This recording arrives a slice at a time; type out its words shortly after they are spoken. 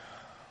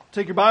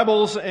Take your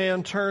Bibles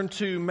and turn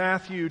to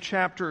Matthew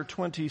chapter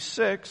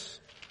 26.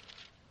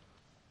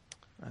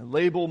 I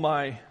label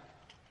my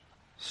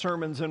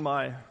sermons in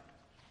my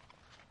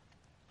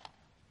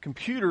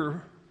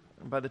computer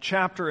by the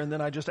chapter, and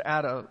then I just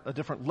add a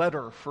different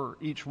letter for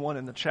each one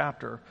in the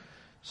chapter.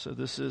 So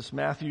this is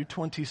Matthew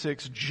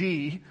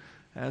 26G,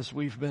 as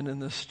we've been in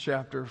this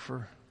chapter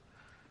for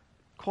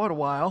quite a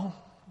while.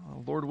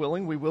 Lord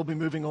willing, we will be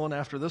moving on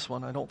after this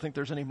one. I don't think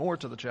there's any more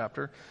to the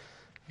chapter.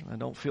 I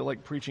don't feel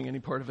like preaching any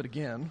part of it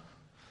again.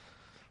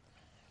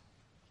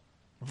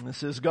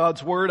 This is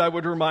God's Word. I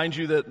would remind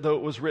you that though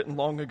it was written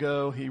long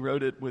ago, He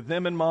wrote it with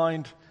them in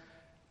mind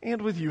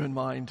and with you in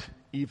mind,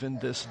 even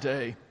this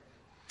day.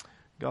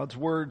 God's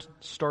Word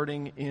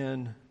starting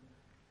in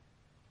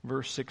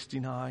verse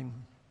 69.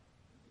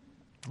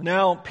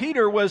 Now,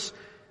 Peter was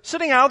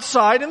sitting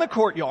outside in the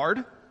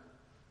courtyard,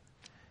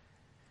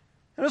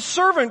 and a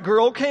servant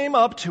girl came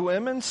up to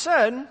him and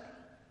said,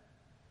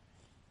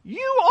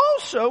 "You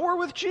also were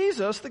with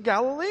Jesus the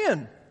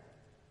Galilean."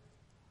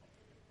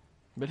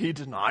 But he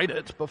denied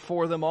it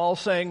before them all,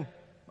 saying,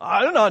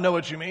 "I do not know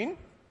what you mean."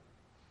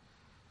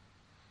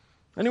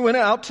 And he went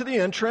out to the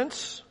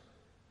entrance.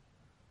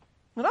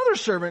 Another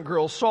servant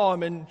girl saw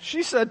him, and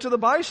she said to the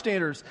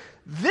bystanders,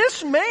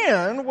 "This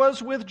man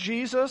was with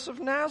Jesus of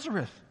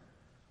Nazareth."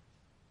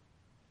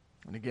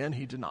 And again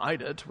he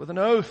denied it with an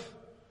oath,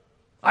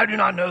 "I do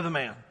not know the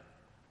man."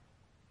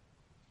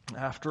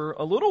 After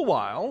a little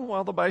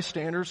while the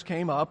bystanders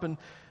came up and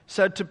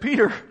said to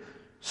Peter,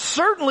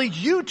 "Certainly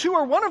you too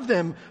are one of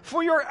them,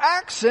 for your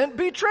accent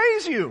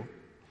betrays you."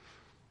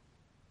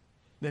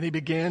 Then he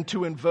began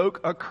to invoke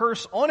a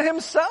curse on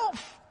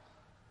himself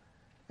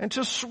and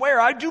to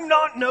swear, "I do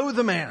not know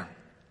the man."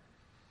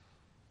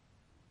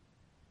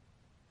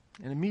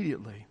 And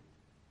immediately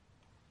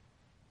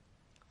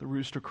the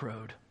rooster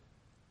crowed.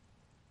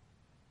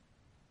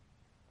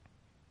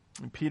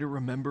 And Peter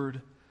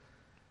remembered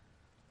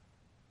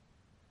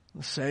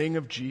the saying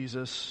of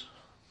Jesus,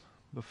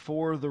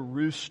 "Before the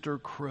rooster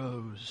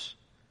crows,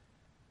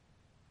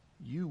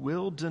 you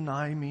will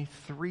deny me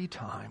 3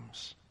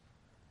 times."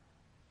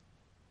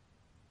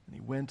 And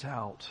he went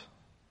out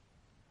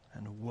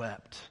and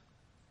wept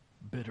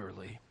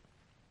bitterly.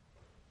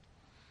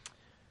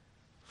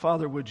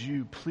 Father, would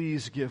you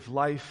please give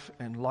life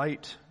and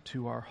light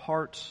to our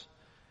hearts,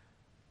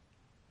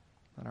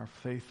 that our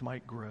faith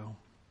might grow.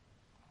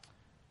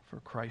 For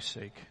Christ's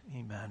sake,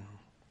 amen.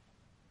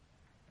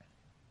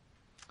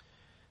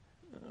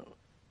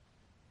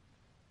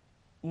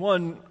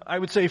 One, I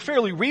would say,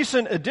 fairly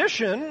recent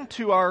addition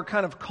to our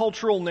kind of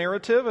cultural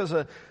narrative as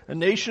a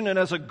nation and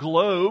as a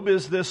globe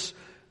is this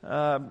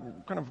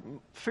kind of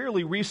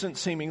fairly recent,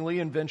 seemingly,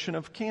 invention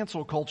of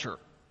cancel culture.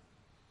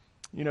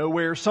 You know,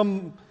 where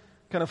some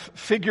kind of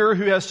figure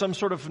who has some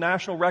sort of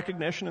national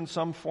recognition in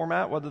some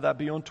format, whether that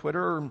be on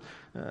Twitter or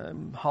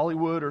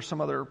Hollywood or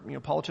some other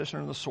politician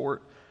of the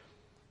sort,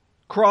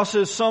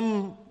 crosses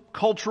some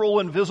cultural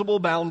invisible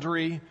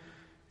boundary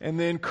and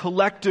then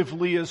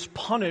collectively is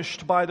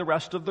punished by the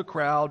rest of the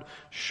crowd,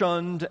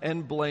 shunned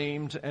and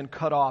blamed and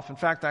cut off. In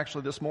fact,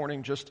 actually this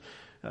morning, just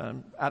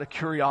out of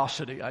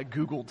curiosity, I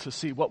Googled to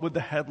see what would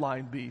the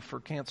headline be for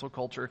cancel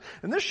culture.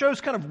 And this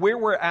shows kind of where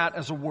we're at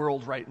as a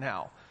world right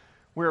now,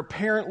 where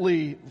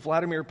apparently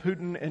Vladimir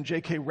Putin and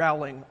J.K.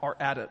 Rowling are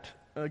at it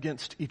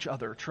against each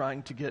other,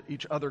 trying to get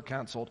each other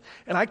canceled.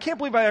 And I can't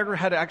believe I ever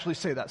had to actually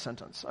say that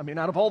sentence. I mean,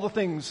 out of all the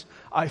things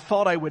I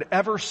thought I would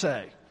ever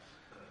say,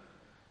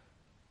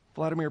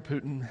 Vladimir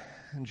Putin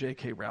and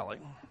J.K.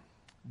 Rowling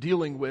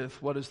dealing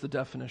with what is the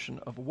definition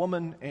of a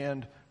woman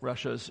and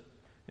Russia's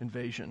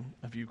invasion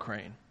of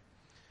Ukraine.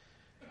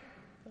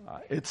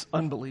 It's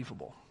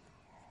unbelievable.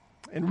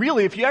 And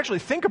really, if you actually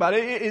think about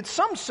it, it in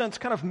some sense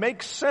kind of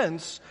makes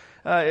sense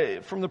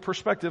from the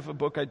perspective of a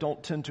book I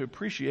don't tend to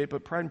appreciate,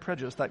 but Pride and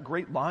Prejudice, that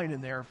great line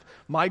in there,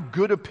 "My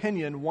good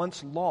opinion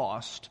once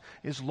lost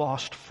is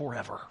lost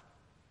forever."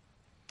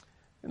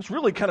 It's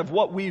really kind of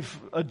what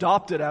we've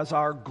adopted as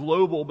our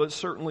global, but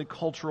certainly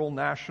cultural,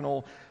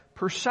 national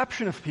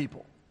perception of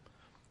people.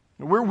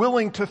 We're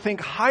willing to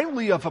think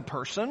highly of a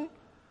person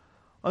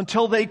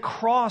until they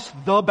cross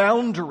the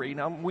boundary.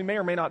 Now, we may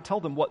or may not tell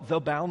them what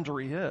the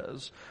boundary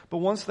is, but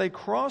once they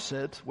cross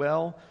it,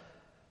 well,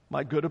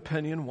 my good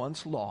opinion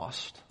once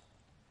lost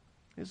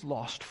is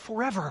lost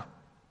forever.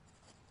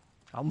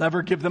 I'll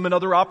never give them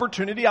another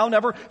opportunity. I'll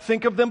never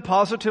think of them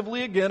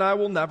positively again. I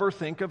will never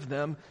think of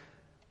them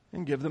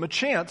and give them a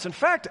chance. In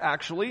fact,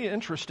 actually,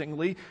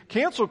 interestingly,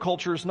 cancel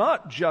culture is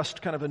not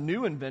just kind of a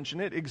new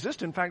invention. It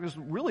exists, in fact, is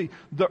really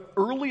the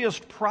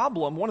earliest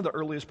problem, one of the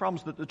earliest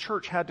problems that the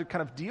church had to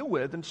kind of deal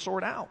with and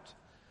sort out.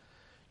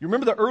 You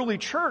remember the early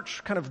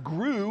church kind of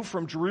grew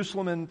from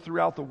Jerusalem and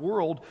throughout the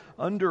world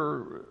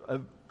under a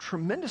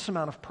tremendous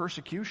amount of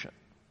persecution.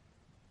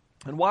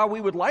 And while we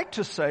would like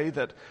to say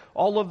that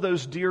all of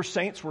those dear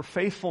saints were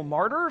faithful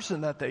martyrs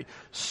and that they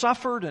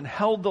suffered and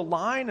held the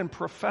line and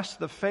professed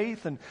the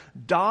faith and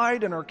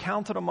died and are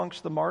counted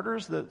amongst the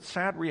martyrs, the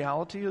sad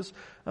reality is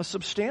a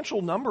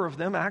substantial number of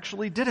them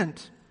actually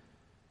didn't.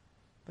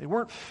 They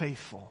weren't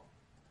faithful.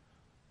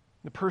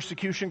 The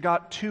persecution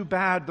got too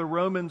bad. The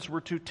Romans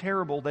were too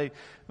terrible. They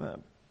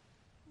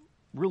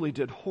really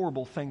did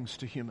horrible things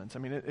to humans. I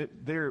mean,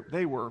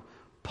 they were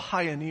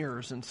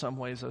pioneers in some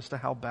ways as to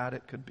how bad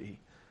it could be.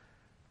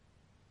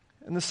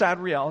 And the sad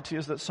reality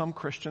is that some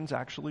Christians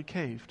actually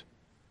caved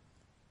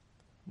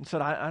and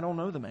said, I don't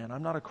know the man.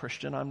 I'm not a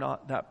Christian. I'm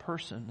not that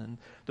person. And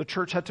the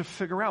church had to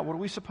figure out, what are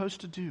we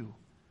supposed to do?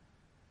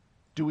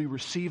 Do we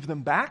receive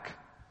them back?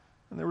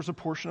 And there was a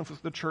portion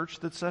of the church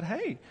that said,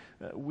 hey,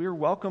 we're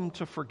welcome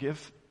to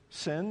forgive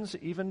sins,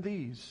 even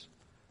these.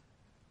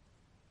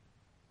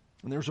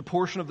 And there was a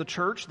portion of the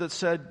church that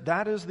said,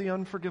 that is the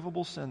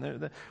unforgivable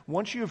sin.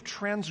 Once you have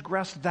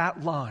transgressed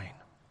that line,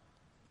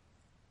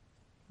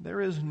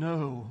 there is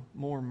no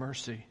more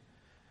mercy.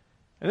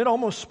 And it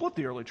almost split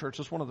the early church.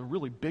 It's one of the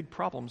really big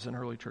problems in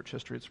early church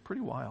history. It's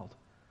pretty wild.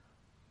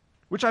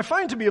 Which I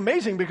find to be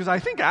amazing because I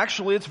think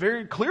actually it's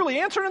very clearly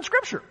answered in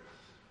Scripture.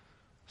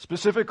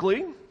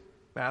 Specifically,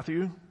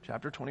 Matthew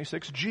chapter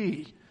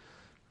 26G.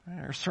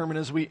 Our sermon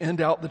as we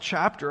end out the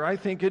chapter, I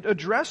think it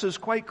addresses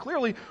quite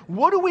clearly,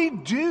 what do we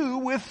do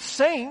with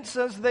saints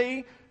as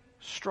they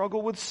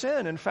struggle with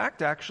sin? In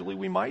fact, actually,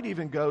 we might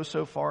even go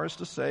so far as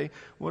to say,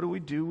 what do we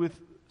do with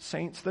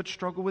saints that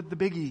struggle with the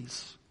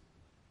biggies?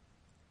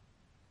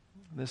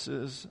 This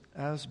is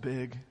as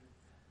big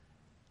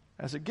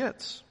as it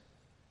gets.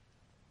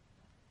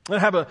 I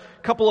have a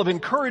couple of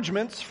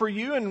encouragements for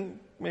you and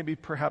maybe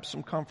perhaps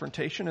some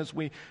confrontation as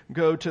we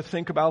go to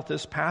think about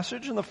this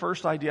passage. And the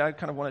first idea I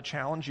kind of want to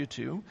challenge you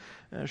to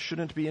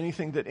shouldn't be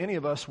anything that any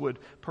of us would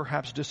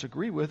perhaps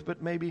disagree with,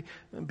 but maybe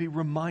be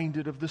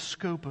reminded of the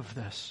scope of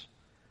this.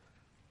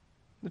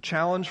 The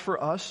challenge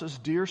for us as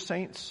dear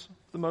saints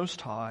of the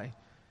Most High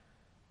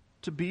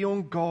to be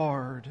on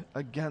guard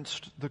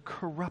against the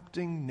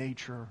corrupting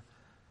nature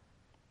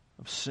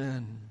of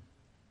sin.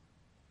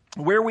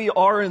 Where we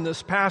are in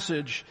this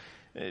passage,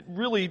 it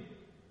really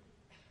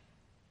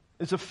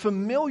is a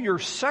familiar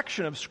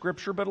section of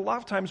Scripture, but a lot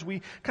of times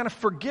we kind of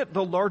forget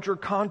the larger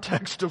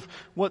context of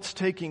what's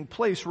taking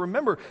place.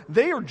 Remember,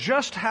 they are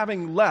just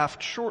having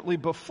left shortly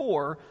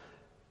before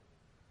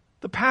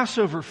the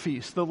Passover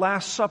feast, the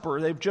Last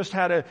Supper. They've just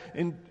had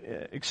an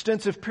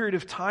extensive period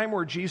of time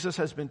where Jesus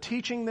has been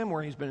teaching them,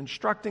 where He's been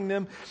instructing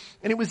them.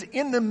 And it was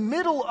in the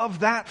middle of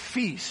that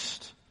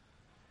feast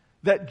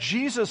that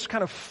Jesus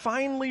kind of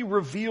finally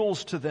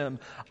reveals to them,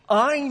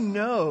 I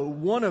know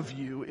one of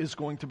you is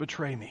going to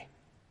betray me.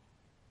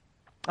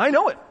 I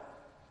know it.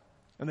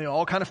 And they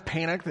all kind of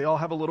panic. They all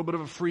have a little bit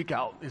of a freak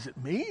out. Is it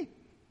me?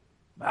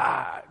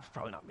 It's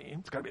probably not me.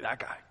 It's got to be that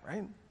guy,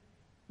 right?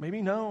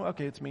 Maybe no?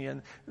 Okay, it's me.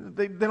 And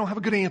they don't have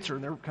a good answer,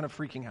 and they're kind of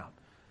freaking out.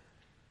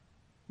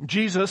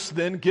 Jesus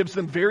then gives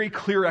them very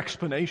clear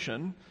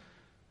explanation.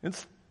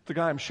 It's the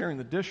guy I'm sharing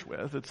the dish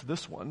with. It's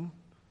this one,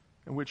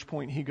 at which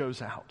point he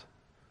goes out.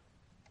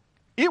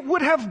 It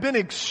would have been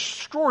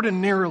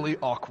extraordinarily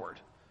awkward.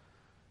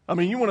 I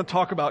mean, you want to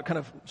talk about kind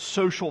of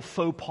social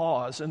faux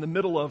pas in the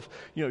middle of,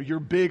 your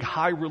big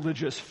high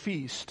religious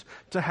feast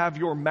to have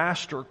your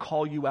master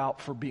call you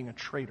out for being a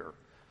traitor.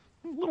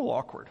 A little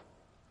awkward.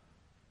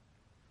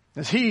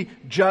 As he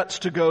juts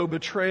to go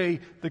betray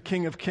the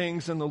King of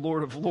Kings and the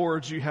Lord of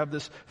Lords, you have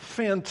this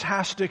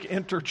fantastic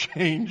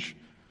interchange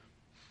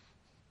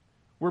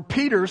where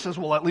Peter says,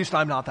 well, at least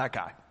I'm not that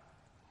guy.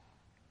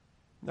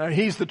 Now,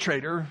 he's the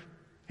traitor.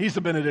 He's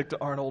the Benedict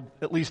Arnold.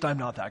 At least I'm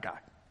not that guy.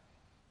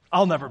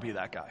 I'll never be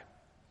that guy.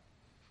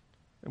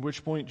 At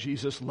which point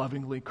Jesus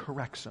lovingly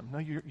corrects him. No,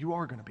 you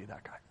are going to be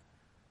that guy.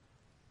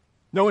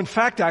 No, in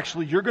fact,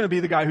 actually, you're going to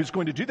be the guy who's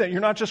going to do that.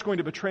 You're not just going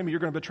to betray me. You're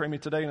going to betray me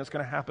today, and it's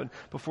going to happen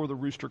before the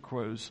rooster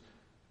crows.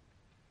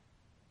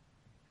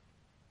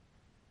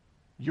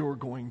 You're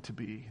going to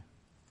be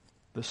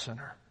the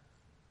sinner.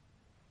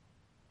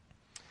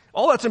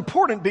 All that's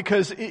important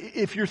because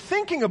if you're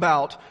thinking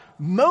about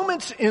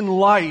moments in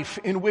life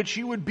in which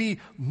you would be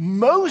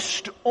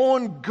most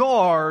on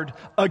guard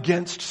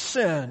against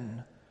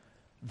sin,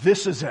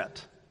 this is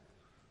it.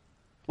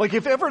 Like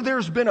if ever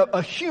there's been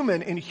a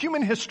human in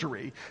human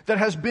history that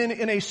has been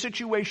in a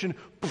situation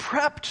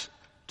prepped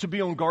to be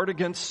on guard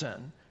against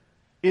sin,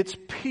 it's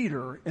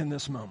Peter in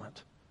this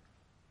moment.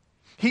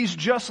 He's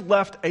just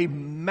left a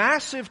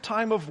massive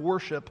time of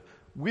worship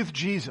with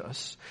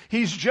Jesus.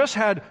 He's just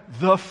had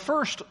the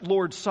first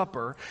Lord's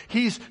Supper.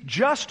 He's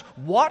just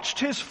watched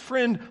his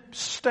friend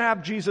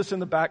stab Jesus in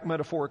the back,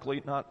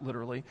 metaphorically, not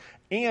literally.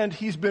 And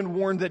he's been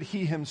warned that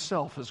he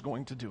himself is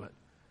going to do it.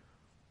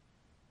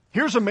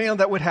 Here's a man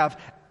that would have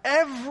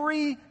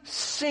every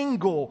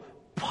single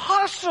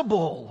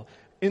possible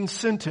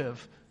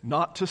incentive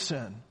not to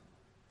sin.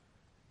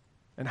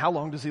 And how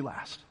long does he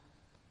last?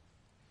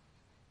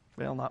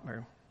 Well, not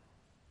very.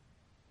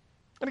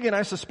 And again,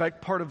 I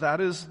suspect part of that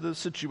is the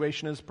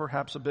situation is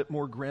perhaps a bit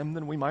more grim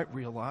than we might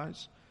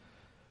realize.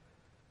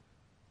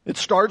 It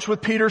starts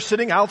with Peter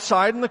sitting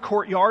outside in the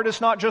courtyard.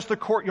 It's not just the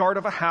courtyard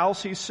of a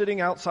house. He's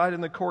sitting outside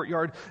in the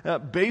courtyard,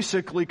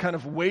 basically kind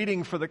of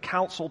waiting for the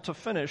council to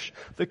finish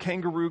the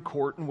kangaroo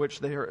court in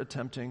which they are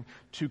attempting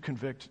to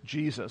convict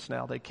Jesus.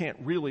 Now, they can't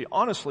really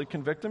honestly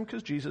convict him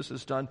because Jesus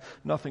has done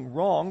nothing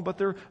wrong, but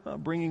they're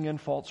bringing in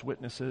false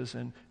witnesses,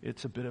 and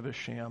it's a bit of a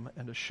sham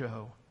and a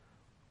show.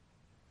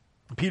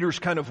 Peter's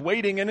kind of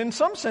waiting, and in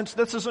some sense,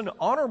 this is an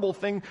honorable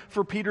thing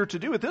for Peter to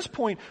do. At this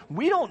point,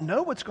 we don't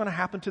know what's going to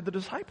happen to the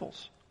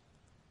disciples.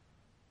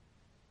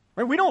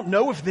 Right? We don't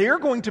know if they're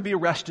going to be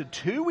arrested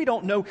too. We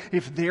don't know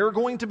if they're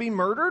going to be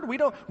murdered. We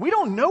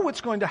don't know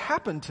what's going to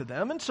happen to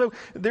them. And so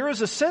there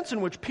is a sense in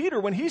which Peter,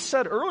 when he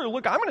said earlier,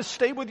 look, I'm going to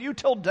stay with you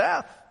till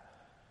death,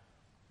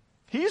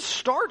 he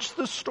starts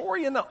the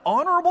story in the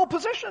honorable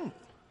position.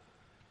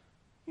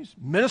 He's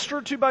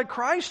ministered to by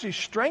Christ. He's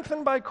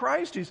strengthened by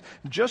Christ. He's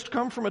just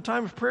come from a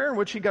time of prayer in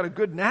which he got a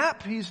good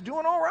nap. He's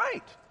doing all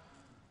right.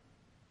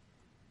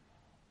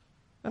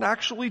 And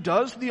actually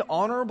does the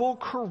honorable,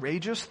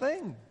 courageous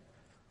thing.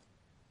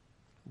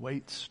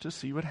 Waits to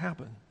see what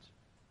happens.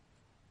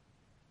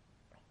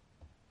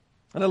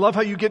 And I love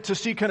how you get to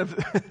see kind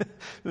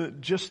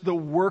of just the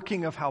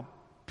working of how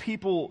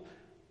people,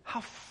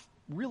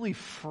 really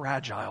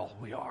fragile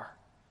we are.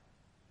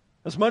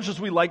 As much as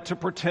we like to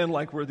pretend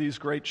like we're these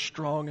great,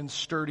 strong, and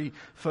sturdy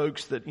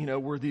folks that,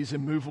 we're these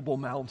immovable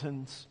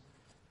mountains.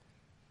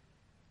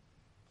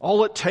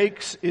 All it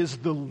takes is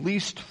the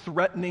least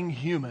threatening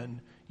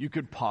human you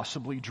could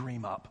possibly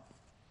dream up.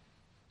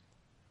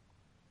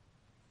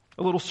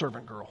 A little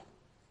servant girl.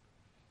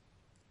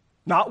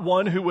 Not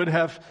one who would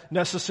have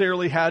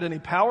necessarily had any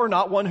power,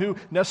 not one who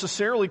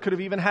necessarily could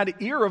have even had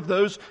ear of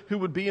those who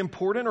would be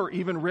important or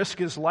even risk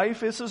his life.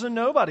 This is a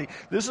nobody.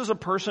 This is a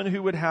person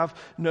who would have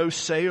no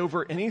say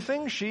over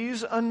anything.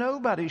 She's a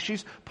nobody.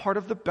 She's part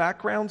of the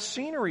background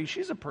scenery.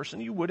 She's a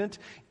person you wouldn't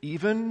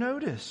even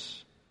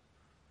notice.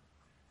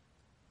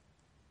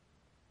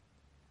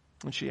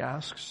 And she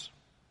asks,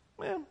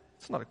 well,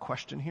 it's not a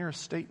question here, a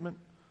statement.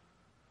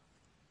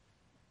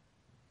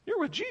 You're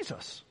with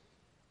Jesus.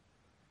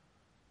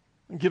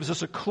 It gives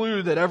us a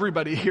clue that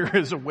everybody here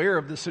is aware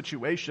of the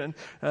situation.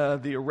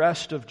 The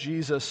arrest of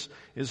Jesus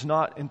is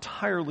not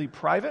entirely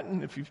private,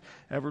 and if you've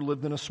ever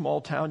lived in a small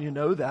town, you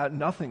know that.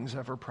 Nothing's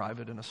ever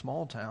private in a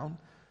small town.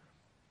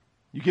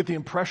 You get the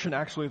impression,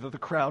 actually, that the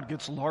crowd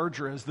gets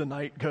larger as the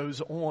night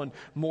goes on.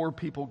 More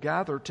people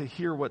gather to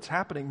hear what's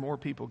happening. More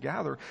people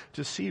gather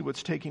to see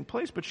what's taking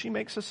place. But she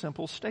makes a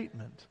simple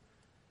statement.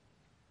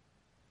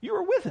 You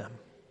are with him.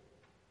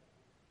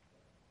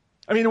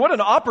 I mean, what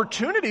an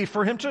opportunity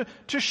for him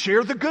to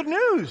share the good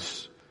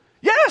news.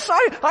 Yes,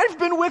 I've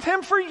been with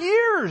him for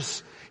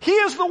years. He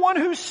is the one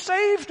who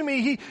saved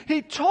me.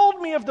 He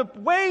told me of the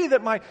way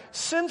that my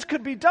sins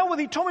could be dealt with.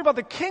 He told me about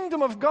the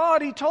kingdom of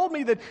God. He told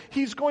me that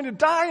he's going to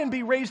die and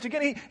be raised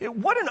again.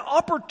 What an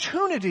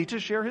opportunity to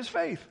share his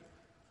faith.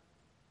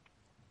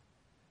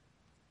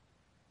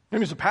 I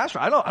mean, as a pastor,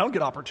 I don't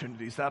get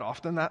opportunities that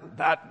often,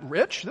 that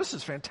rich. This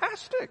is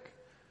fantastic.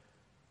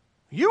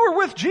 You were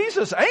with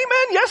Jesus.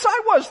 Amen. Yes,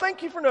 I was.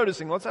 Thank you for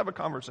noticing. Let's have a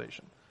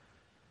conversation.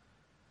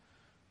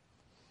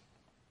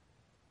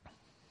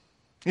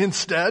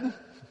 Instead,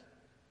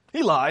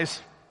 he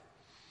lies.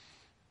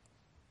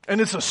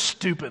 And it's a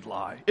stupid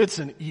lie. It's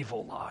an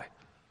evil lie.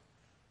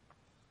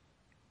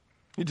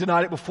 He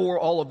denied it before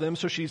all of them,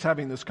 so she's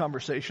having this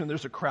conversation.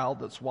 There's a crowd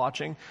that's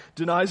watching.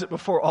 Denies it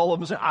before all of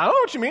them, saying, I don't know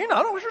what you mean. I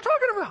don't know what you're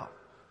talking about.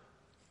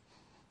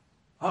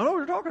 I don't know what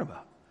you're talking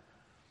about.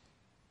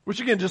 Which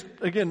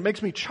again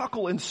makes me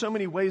chuckle in so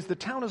many ways. The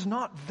town is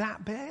not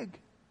that big.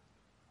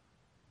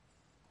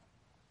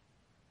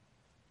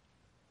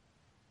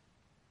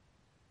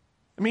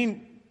 I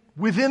mean,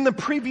 within the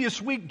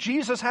previous week,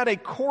 Jesus had a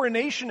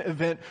coronation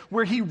event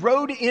where he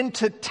rode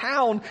into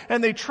town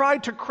and they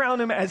tried to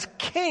crown him as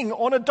king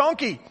on a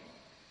donkey.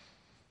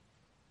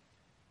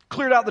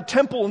 Cleared out the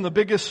temple in the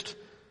biggest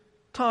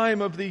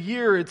time of the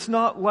year. It's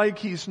not like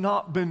he's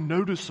not been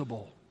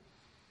noticeable.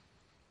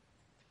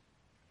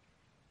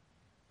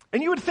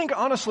 And you would think,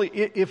 honestly,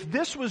 if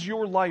this was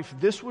your life,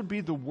 this would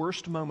be the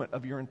worst moment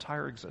of your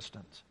entire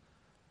existence.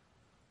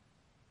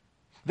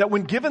 That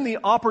when given the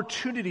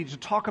opportunity to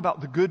talk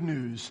about the good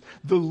news,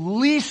 the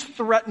least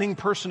threatening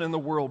person in the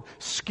world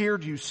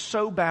scared you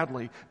so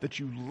badly that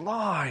you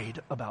lied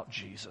about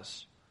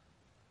Jesus.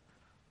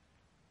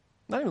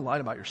 Not even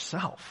lied about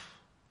yourself.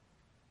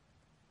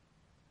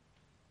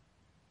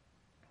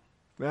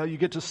 Well, you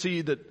get to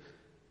see that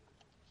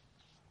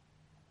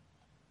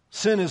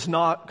sin is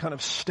not kind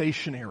of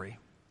stationary.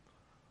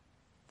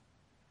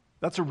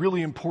 That's a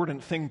really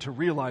important thing to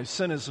realize.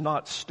 Sin is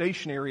not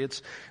stationary.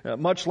 It's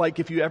much like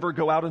if you ever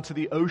go out into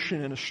the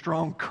ocean in a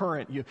strong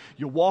current.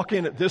 You walk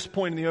in at this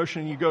point in the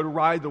ocean and you go to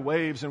ride the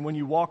waves, and when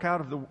you walk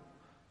out of the...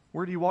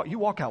 Where do you walk? You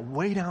walk out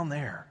way down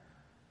there.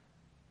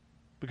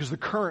 Because the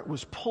current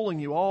was pulling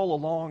you all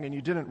along and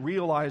you didn't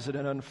realize it,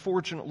 and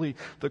unfortunately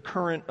the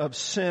current of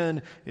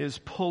sin is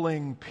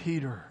pulling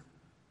Peter.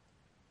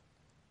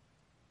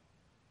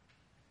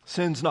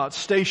 Sin's not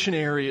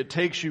stationary. It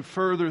takes you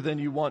further than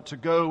you want to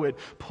go. It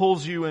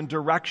pulls you in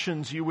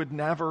directions you would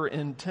never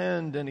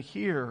intend. And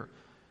here,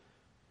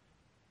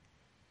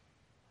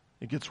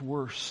 it gets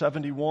worse.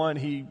 71,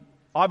 he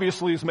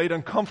obviously is made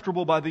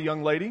uncomfortable by the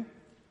young lady.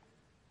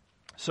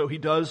 So he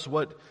does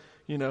what,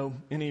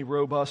 any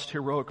robust,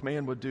 heroic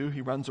man would do.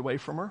 He runs away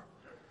from her.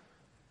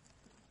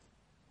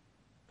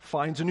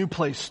 Finds a new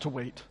place to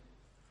wait.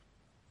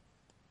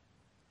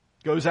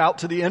 Goes out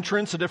to the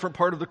entrance, a different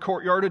part of the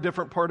courtyard, a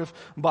different part of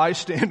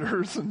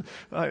bystanders. And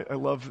I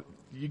love,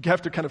 you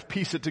have to kind of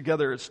piece it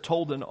together. It's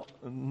told in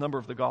a number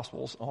of the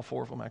Gospels, all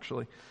 4 of them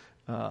actually.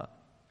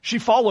 She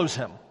follows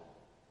him.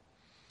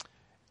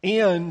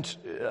 And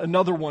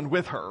another one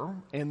with her.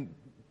 And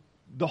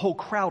the whole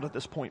crowd at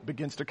this point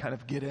begins to kind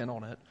of get in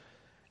on it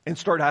and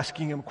start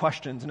asking him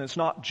questions. And it's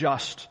not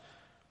just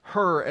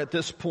her at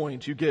this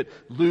point. You get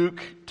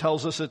Luke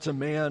tells us it's a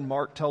man.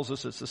 Mark tells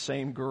us it's the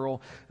same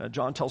girl.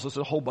 John tells us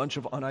a whole bunch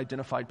of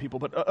unidentified people.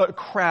 But a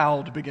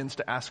crowd begins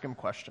to ask him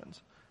questions.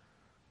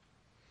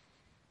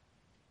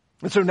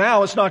 And so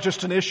now it's not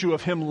just an issue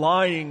of him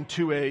lying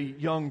to a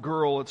young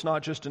girl. It's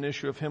not just an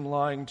issue of him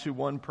lying to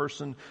one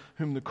person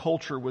whom the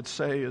culture would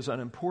say is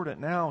unimportant.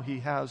 Now he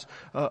has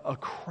a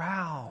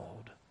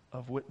crowd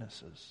of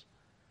witnesses.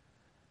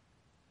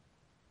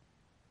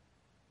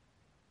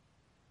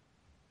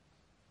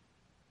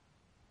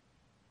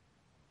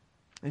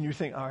 And you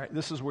think, all right,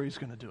 this is where he's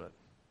going to do it.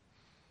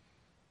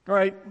 All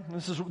right,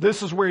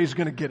 this is where he's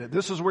going to get it.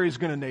 This is where he's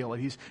going to nail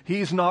it.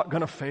 He's not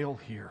going to fail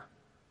here.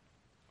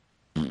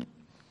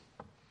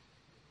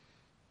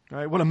 All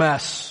right, what a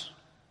mess.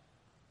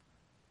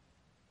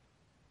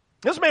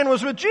 This man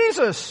was with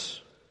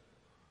Jesus.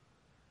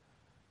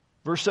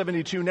 Verse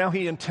 72, now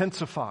he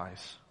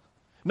intensifies.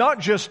 Not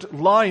just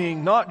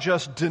lying, not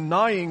just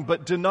denying,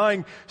 but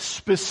denying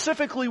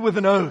specifically with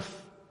an oath.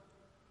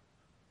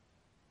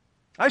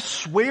 I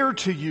swear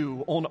to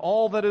you on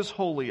all that is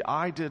holy,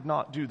 I did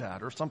not do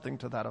that, or something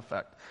to that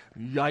effect.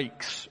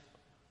 Yikes.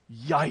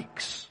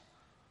 Yikes.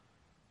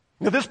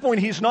 At this point,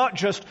 he's not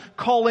just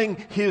calling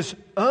his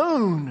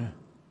own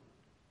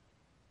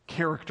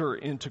character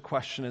into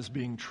question as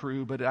being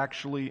true, but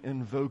actually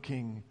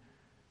invoking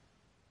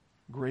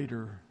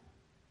greater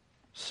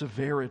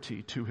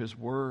severity to his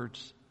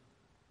words.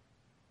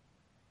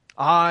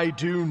 I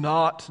do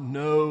not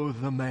know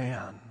the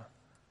man.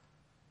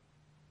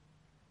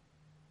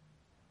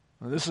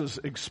 Now, this is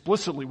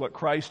explicitly what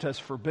Christ has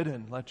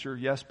forbidden. Let your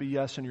yes be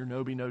yes and your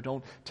no be no.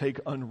 Don't take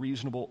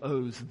unreasonable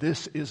oaths.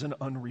 This is an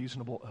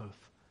unreasonable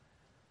oath.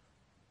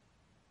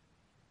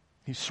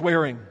 He's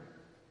swearing,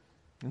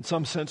 in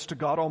some sense, to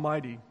God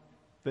Almighty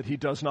that he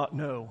does not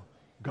know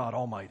God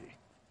Almighty.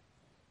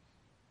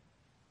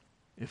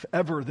 If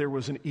ever there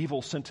was an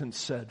evil sentence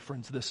said,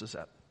 friends, this is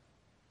it.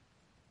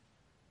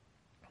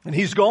 And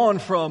he's gone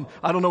from,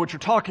 I don't know what you're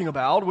talking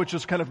about, which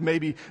is kind of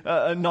maybe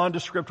a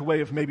nondescript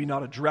way of maybe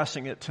not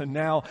addressing it, to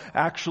now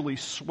actually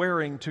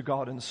swearing to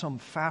God in some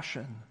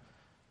fashion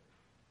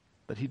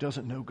that he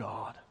doesn't know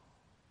God,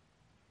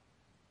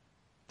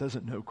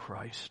 doesn't know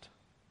Christ.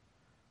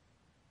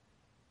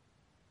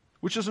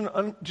 Which is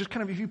just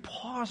kind of, if you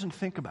pause and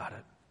think about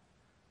it,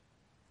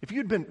 if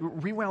you'd been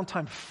rewound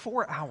time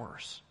 4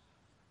 hours,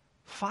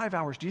 5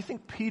 hours, do you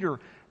think Peter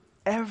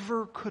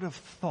ever could have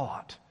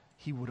thought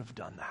he would have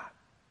done that?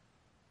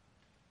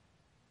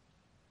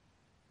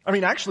 I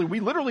mean, actually,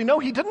 we literally know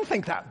he didn't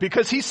think that,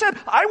 because he said,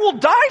 I will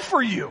die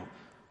for you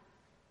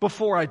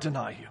before I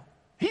deny you.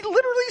 He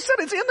literally said,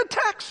 it's in the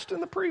text in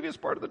the previous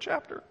part of the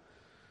chapter.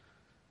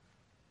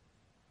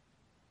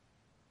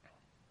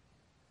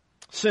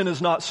 Sin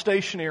is not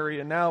stationary,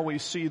 and now we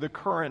see the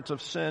current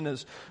of sin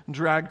has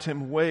dragged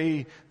him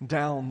way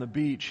down the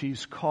beach.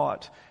 He's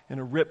caught in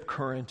a rip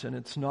current, and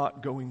it's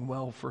not going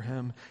well for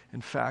him.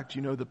 In fact,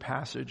 you know the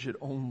passage, it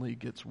only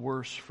gets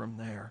worse from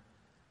there.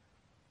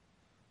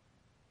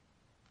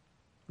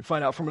 We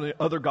find out from the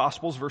other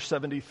Gospels, verse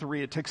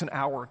 73, it takes an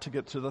hour to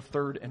get to the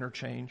third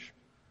interchange.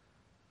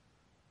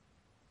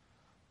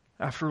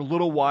 After a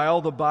little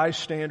while, the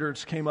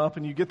bystanders came up,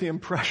 and you get the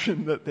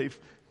impression that they've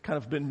kind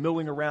of been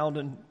milling around,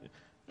 and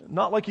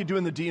not like you do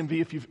in the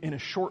DMV if you've in a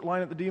short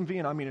line at the DMV,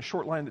 and I mean a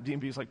short line at the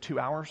DMV is like 2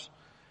 hours.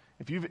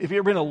 If you've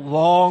ever been in a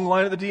long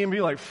line at the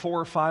DMV, like 4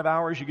 or 5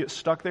 hours, you get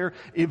stuck there.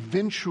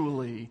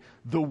 Eventually,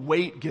 the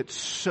wait gets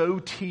so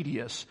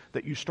tedious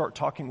that you start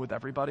talking with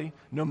everybody,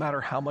 no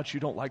matter how much you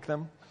don't like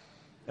them,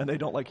 and they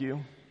don't like you,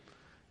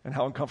 and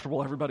how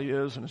uncomfortable everybody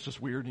is, and it's just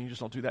weird, and you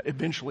just don't do that.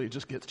 Eventually, it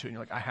just gets to you, and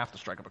you're like, I have to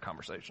strike up a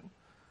conversation.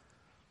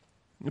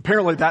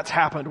 Apparently that's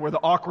happened where the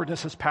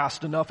awkwardness has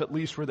passed enough, at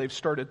least where they've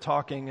started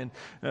talking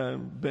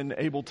and been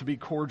able to be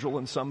cordial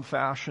in some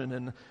fashion.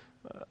 And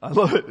I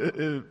love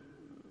it.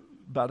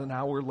 About an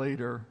hour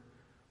later,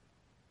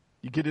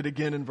 you get it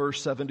again in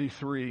verse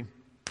 73.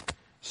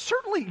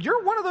 Certainly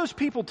you're one of those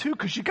people too,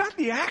 because you got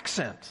the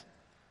accent.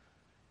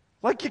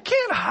 Like, you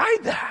can't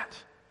hide that.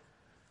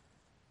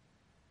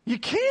 You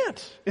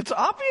can't. It's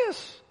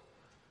obvious.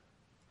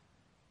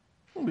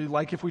 It would be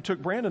like if we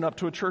took Brandon up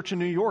to a church in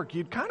New York.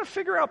 You'd kind of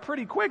figure out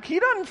pretty quick, he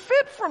doesn't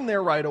fit from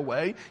there right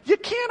away. You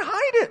can't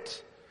hide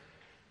it.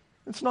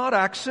 It's not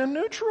accent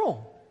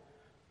neutral.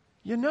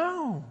 You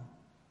know.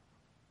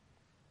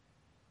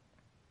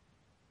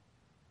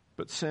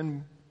 But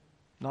sin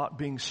not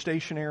being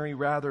stationary,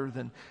 rather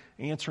than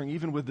answering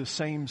even with the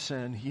same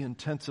sin, he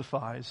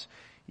intensifies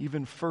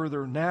even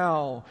further.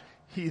 Now,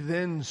 he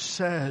then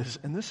says,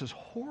 and this is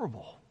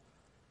horrible,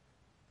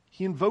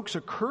 he invokes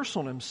a curse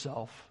on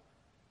himself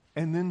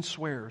and then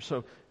swears.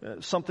 So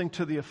something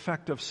to the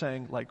effect of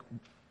saying, like,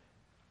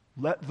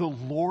 let the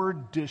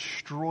Lord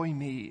destroy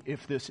me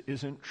if this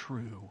isn't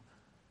true.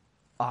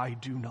 I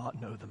do not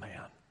know the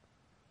man.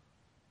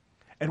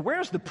 And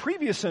whereas the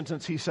previous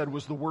sentence he said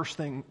was the worst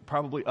thing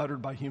probably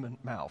uttered by human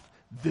mouth,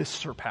 this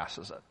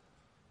surpasses it.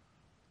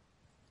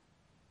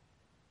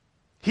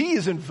 He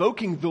is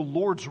invoking the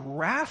Lord's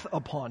wrath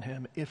upon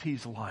him if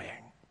he's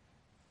lying.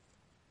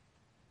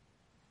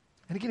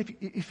 And again,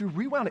 if you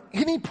rewound at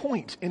any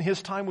point in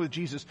his time with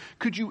Jesus,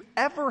 could you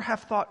ever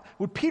have thought,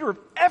 would Peter have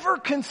ever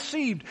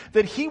conceived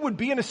that he would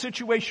be in a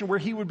situation where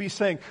he would be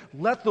saying,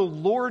 let the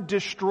Lord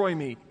destroy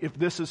me if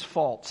this is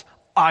false.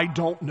 I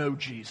don't know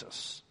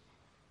Jesus.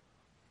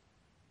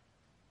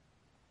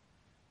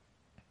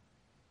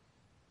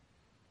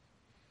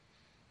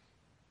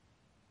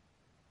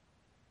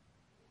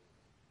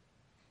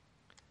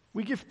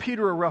 We give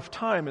Peter a rough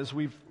time as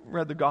we've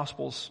read the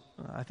Gospels,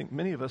 I think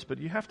many of us, but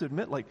you have to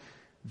admit, like,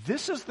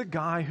 this is the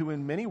guy who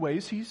in many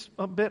ways, he's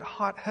a bit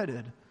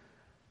hot-headed,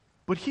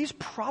 but he's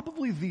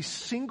probably the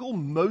single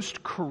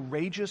most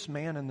courageous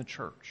man in the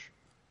church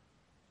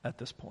at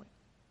this point.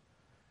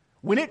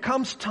 When it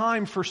comes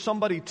time for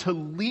somebody to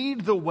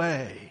lead the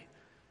way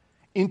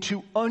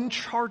into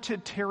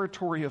uncharted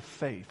territory of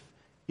faith,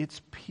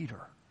 it's Peter.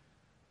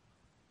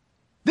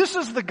 This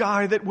is the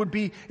guy that would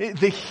be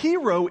the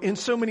hero in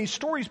so many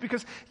stories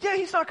because, yeah,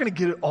 he's not going to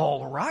get it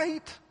all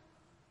right,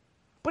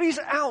 but he's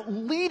out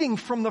leading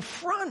from the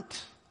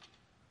front.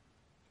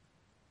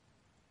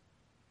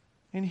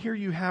 And here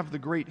you have the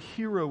great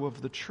hero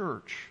of the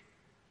church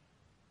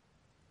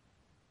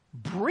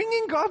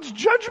bringing God's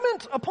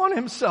judgment upon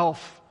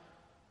himself,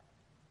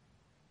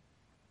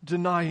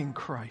 denying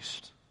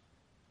Christ.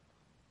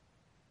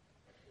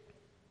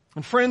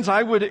 And friends,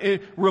 I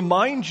would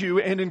remind you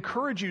and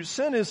encourage you,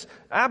 sin is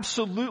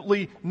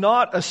absolutely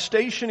not a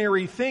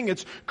stationary thing.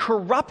 It's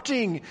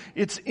corrupting,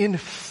 it's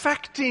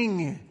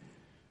infecting,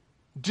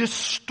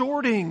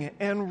 distorting,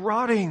 and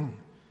rotting.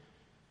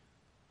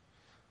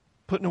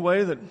 Put in a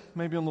way that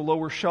maybe on the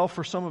lower shelf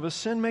for some of us,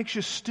 sin makes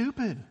you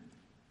stupid.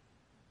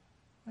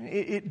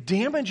 It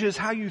damages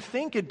how you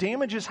think, it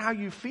damages how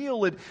you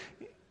feel, it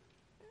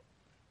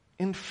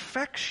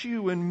infects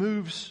you and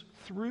moves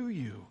through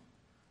you.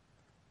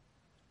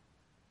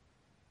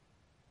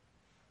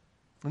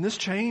 And this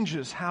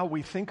changes how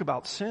we think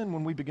about sin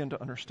when we begin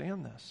to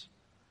understand this.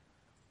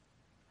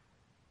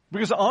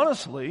 Because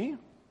honestly,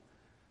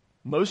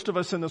 most of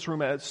us in this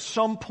room at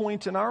some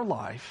point in our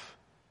life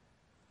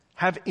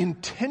have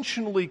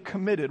intentionally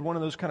committed one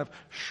of those kind of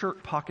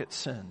shirt pocket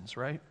sins,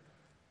 right?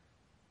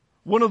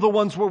 One of the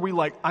ones where we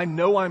like, I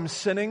know I'm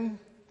sinning,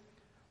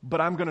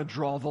 but I'm going to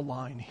draw the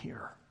line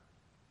here.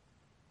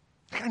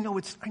 I know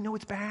it's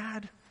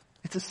bad.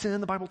 It's a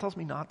sin. The Bible tells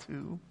me not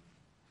to.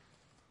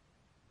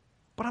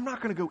 But I'm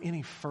not going to go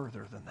any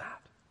further than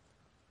that.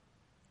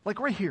 Like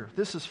right here,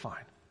 this is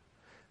fine.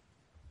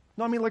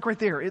 No, I mean like right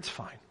there, it's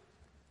fine.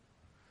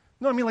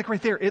 No, I mean like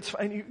right there, it's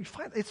fine. You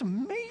find it's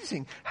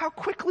amazing how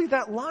quickly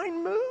that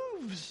line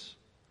moves.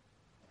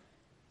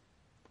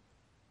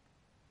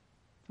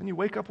 And you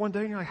wake up one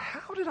day and you're like,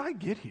 how did I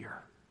get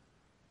here?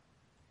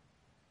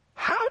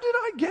 How did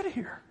I get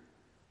here?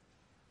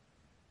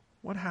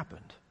 What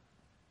happened?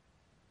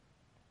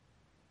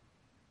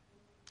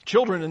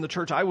 Children in the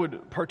church, I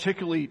would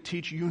particularly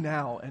teach you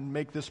now and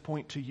make this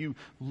point to you.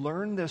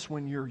 Learn this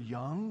when you're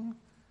young.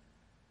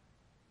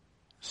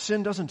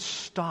 Sin doesn't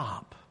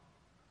stop.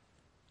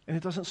 And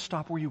it doesn't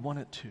stop where you want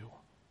it to.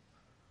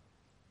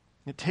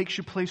 It takes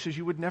you places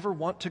you would never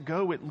want to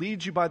go. It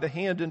leads you by the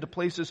hand into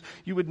places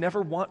you would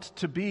never want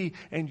to be.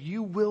 And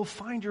you will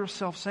find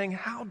yourself saying,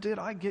 how did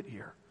I get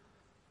here?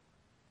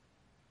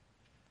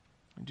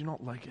 I do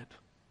not like it.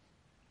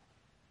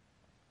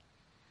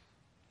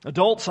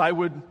 Adults, I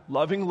would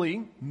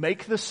lovingly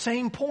make the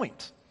same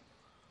point.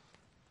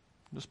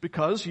 Just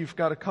because you've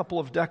got a couple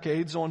of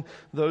decades on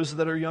those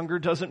that are younger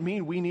doesn't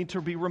mean we need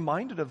to be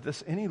reminded of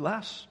this any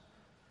less.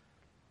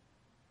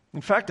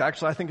 In fact,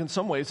 actually, I think in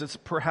some ways it's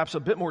perhaps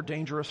a bit more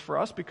dangerous for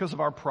us because of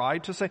our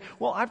pride to say,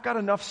 well, I've got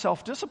enough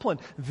self-discipline.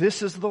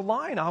 This is the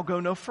line. I'll go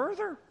no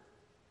further.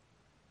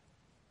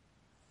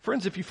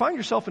 Friends, if you find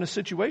yourself in a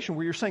situation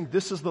where you're saying,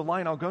 this is the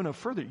line, I'll go no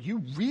further,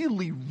 you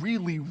really,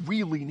 really,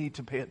 really need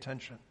to pay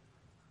attention.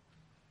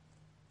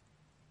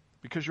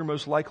 Because you're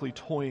most likely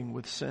toying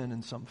with sin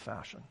in some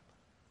fashion.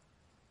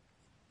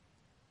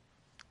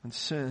 And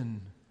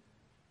sin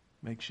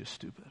makes you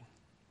stupid.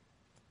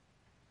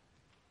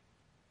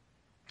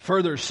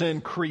 Further,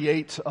 sin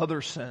creates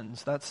other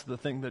sins. That's the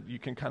thing that you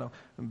can kind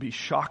of be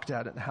shocked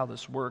at and how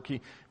this works.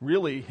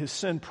 His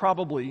sin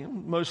probably,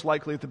 most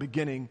likely at the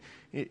beginning,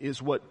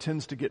 is what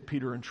tends to get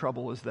Peter in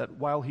trouble, is that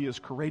while he is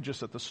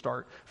courageous at the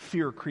start,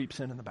 fear creeps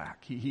in the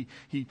back. He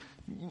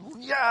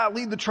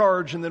lead the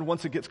charge, and then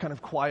once it gets kind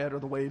of quiet or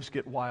the waves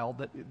get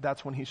wild,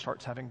 that's when he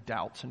starts having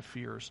doubts and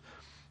fears,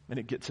 and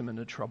it gets him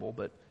into trouble.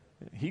 But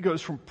he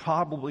goes from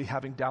probably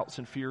having doubts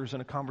and fears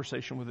in a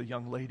conversation with a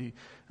young lady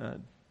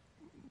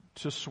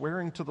to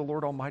swearing to the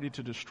Lord Almighty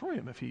to destroy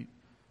him if he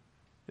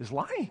is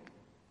lying.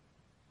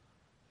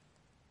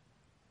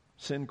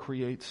 Sin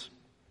creates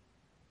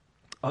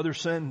other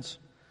sins.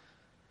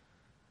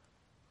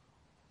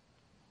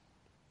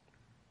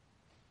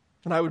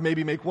 And I would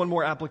maybe make one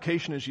more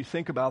application as you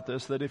think about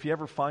this, that if you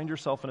ever find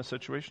yourself in a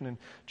situation, and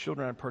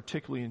children, I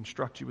particularly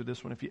instruct you with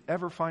this one, if you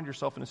ever find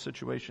yourself in a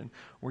situation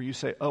where you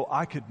say, oh,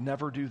 I could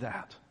never do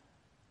that.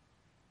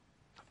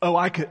 Oh,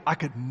 I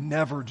could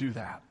never do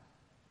that.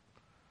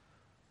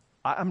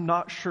 I'm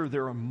not sure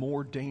there are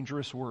more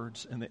dangerous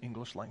words in the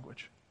English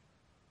language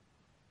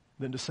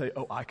than to say,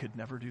 oh, I could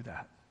never do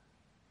that.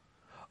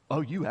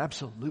 Oh, you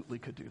absolutely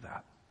could do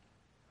that.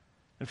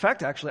 In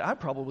fact, actually,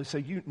 I'd probably say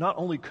you not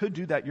only could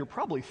do that, you're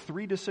probably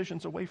 3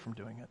 decisions away from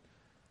doing it.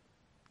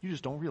 You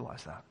just don't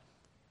realize that.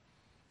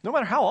 No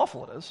matter how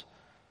awful it is,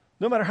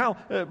 no matter how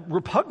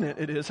repugnant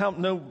it is, how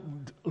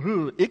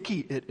icky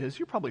it is,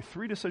 you're probably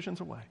 3 decisions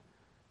away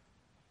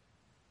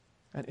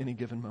at any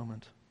given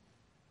moment.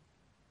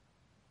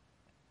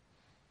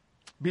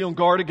 Be on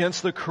guard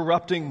against the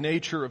corrupting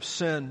nature of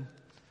sin.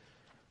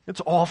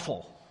 It's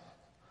awful.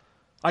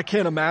 I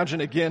can't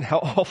imagine again how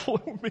awful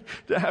it would be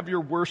to have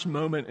your worst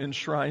moment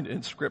enshrined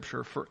in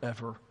Scripture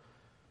forever.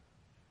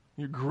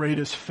 Your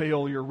greatest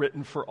failure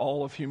written for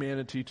all of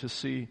humanity to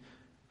see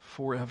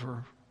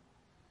forever.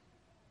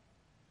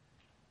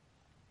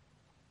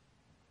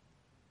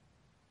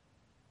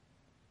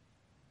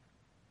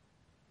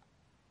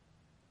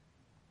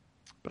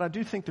 But I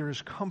do think there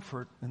is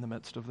comfort in the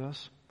midst of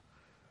this.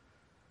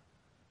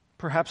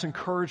 Perhaps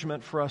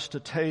encouragement for us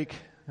to take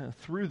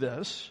through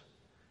this.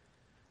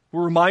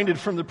 We're reminded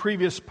from the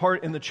previous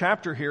part in the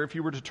chapter here, if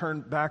you were to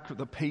turn back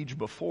the page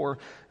before,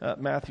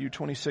 Matthew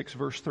 26,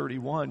 verse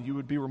 31, you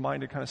would be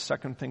reminded, kind of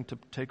second thing to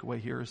take away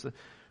here is that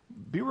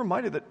be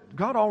reminded that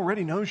God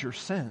already knows your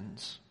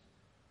sins.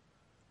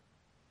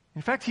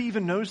 In fact, He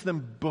even knows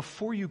them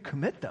before you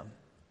commit them.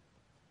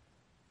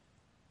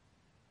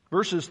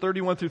 Verses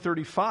 31 through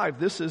 35,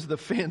 this is the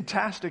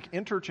fantastic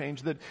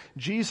interchange that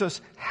Jesus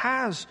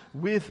has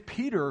with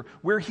Peter,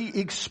 where He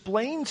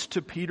explains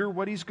to Peter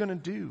what He's going to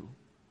do,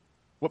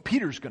 what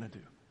Peter's going to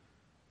do.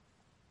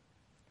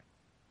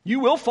 You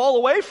will fall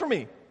away from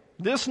me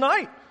this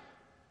night.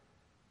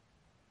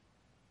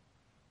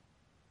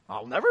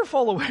 I'll never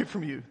fall away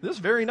from you. This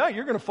very night,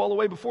 you're going to fall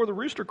away before the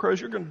rooster crows.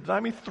 You're going to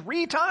deny me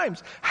 3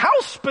 times.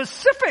 How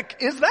specific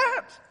is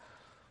that?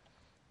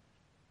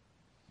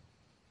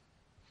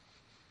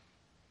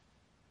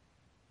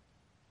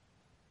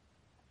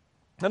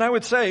 And I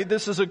would say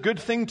this is a good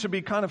thing to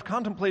be kind of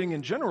contemplating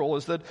in general,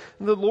 is that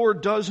the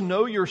Lord does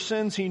know your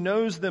sins. He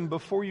knows them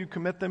before you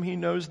commit them. He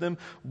knows them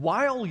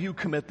while you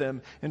commit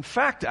them. In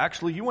fact,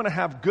 actually, you want to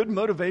have good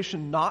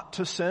motivation not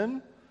to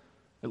sin,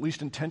 at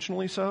least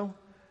intentionally so.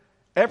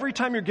 Every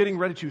time you're getting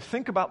ready to,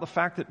 think about the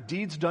fact that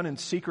deeds done in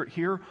secret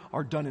here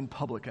are done in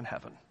public in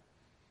heaven.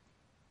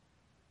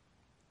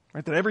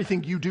 Right? That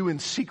everything you do in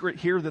secret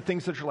here, the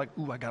things that you're like,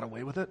 ooh, I got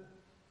away with it,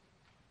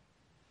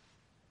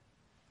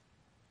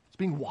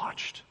 being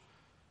watched.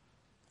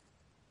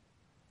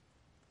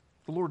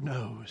 The Lord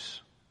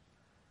knows.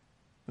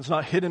 It's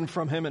not hidden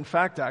from Him. In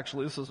fact,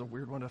 actually, this is a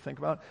weird one to think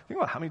about. Think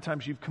about how many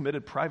times you've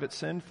committed private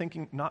sin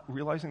not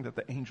realizing that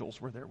the angels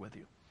were there with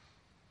you.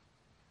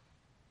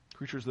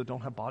 Creatures that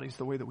don't have bodies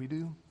the way that we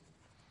do.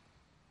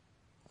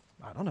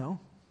 I don't know.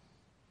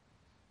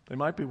 They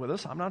might be with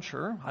us. I'm not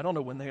sure. I don't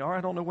know when they are. I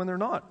don't know when they're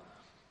not.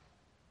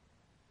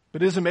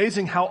 But it is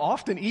amazing how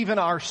often even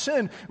our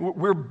sin,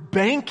 we're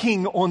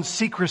banking on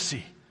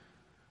secrecy.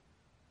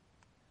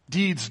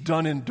 Deeds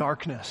done in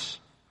darkness.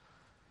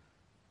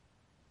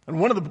 And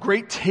one of the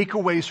great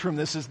takeaways from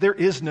this is there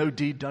is no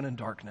deed done in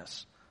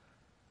darkness.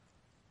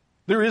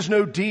 There is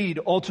no deed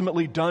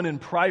ultimately done in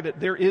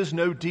private. There is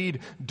no deed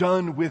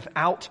done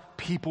without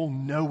people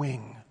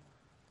knowing.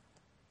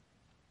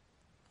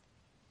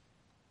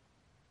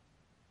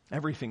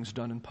 Everything's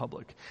done in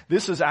public.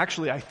 This is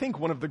actually, I think,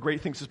 one of the great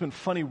things. It's been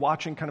funny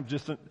watching kind of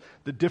just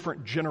the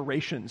different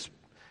generations,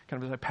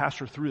 kind of as I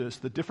pastor through this,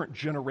 the different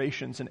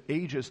generations and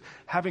ages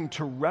having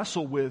to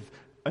wrestle with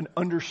an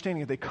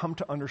understanding, they come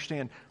to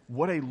understand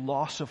what a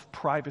loss of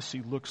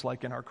privacy looks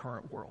like in our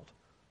current world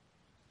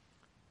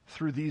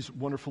through these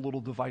wonderful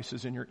little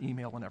devices in your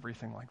email and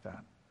everything like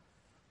that.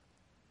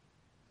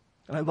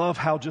 And I love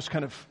how just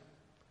kind of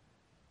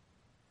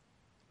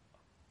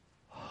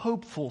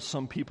hopeful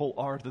some people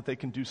are that they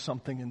can do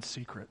something in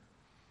secret.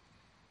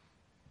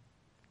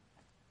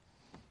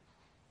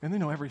 And they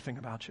know everything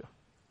about you.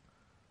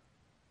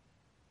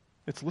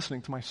 It's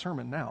listening to my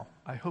sermon now.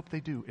 I hope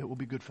they do. It will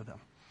be good for them.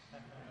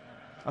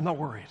 I'm not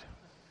worried.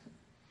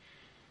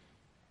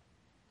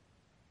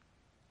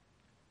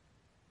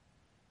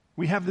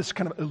 We have this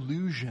kind of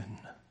illusion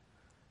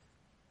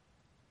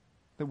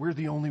that we're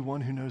the only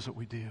one who knows what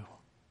we do.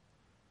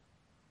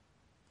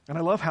 And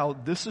I love how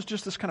this is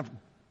just this kind of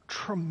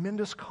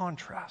tremendous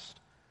contrast.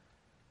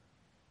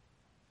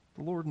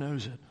 The Lord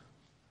knows it.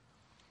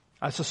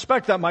 I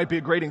suspect that might be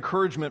a great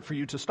encouragement for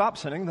you to stop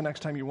sinning the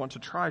next time you want to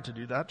try to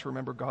do that, to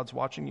remember God's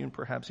watching you and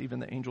perhaps even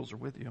the angels are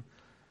with you.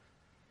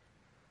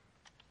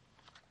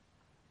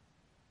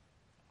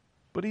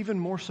 But even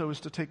more so is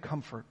to take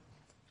comfort.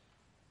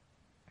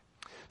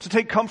 To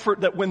take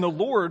comfort that when the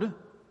Lord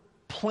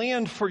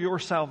planned for your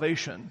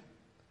salvation,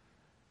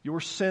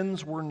 your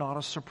sins were not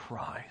a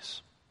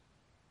surprise.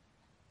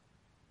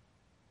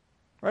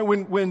 Right?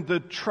 When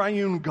the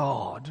triune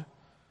God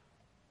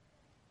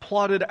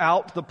plotted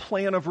out the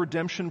plan of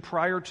redemption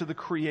prior to the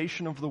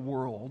creation of the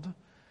world,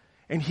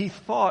 and he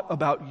thought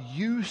about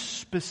you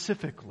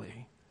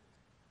specifically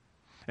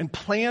and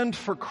planned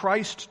for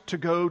Christ to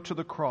go to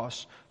the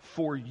cross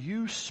for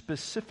you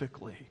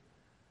specifically,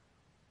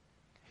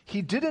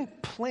 he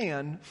didn't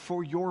plan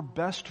for your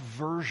best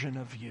version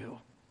of you.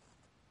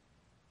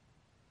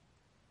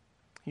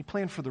 He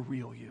planned for the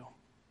real you.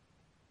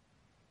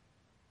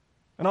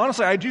 And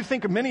honestly, I do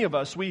think many of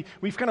us,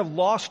 we've kind of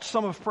lost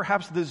some of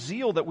perhaps the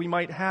zeal that we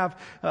might have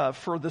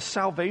for the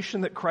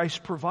salvation that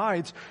Christ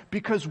provides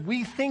because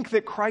we think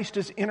that Christ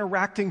is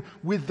interacting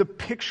with the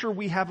picture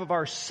we have of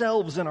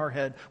ourselves in our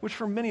head, which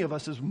for many of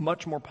us is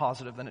much more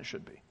positive than it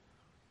should be.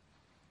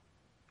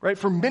 Right?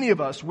 For many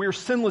of us, we're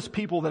sinless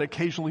people that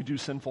occasionally do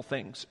sinful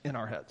things in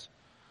our heads.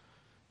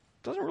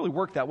 It doesn't really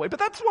work that way, but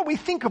that's what we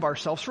think of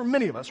ourselves for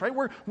many of us, right?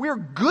 We're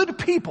good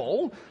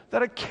people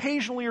that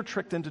occasionally are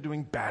tricked into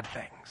doing bad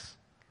things.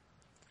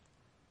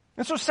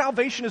 And so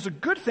salvation is a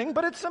good thing,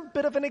 but it's a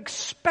bit of an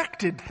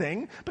expected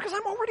thing because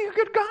I'm already a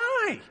good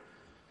guy.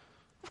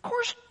 Of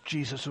course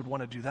Jesus would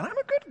want to do that. I'm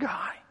a good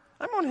guy.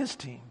 I'm on his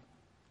team.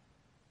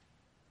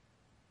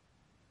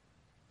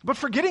 But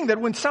forgetting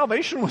that when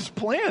salvation was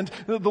planned,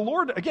 the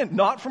Lord, again,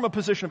 not from a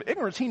position of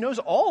ignorance, he knows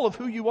all of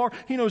who you are.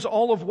 He knows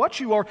all of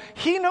what you are.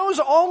 He knows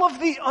all of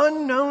the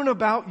unknown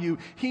about you.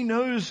 He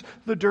knows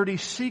the dirty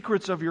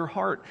secrets of your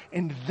heart.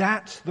 And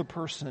that's the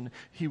person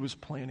he was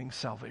planning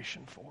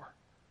salvation for.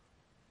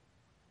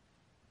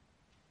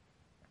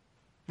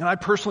 And I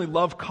personally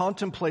love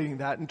contemplating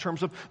that in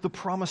terms of the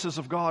promises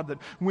of God, that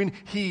when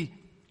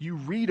you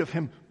read of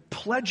him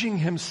pledging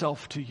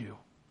himself to you,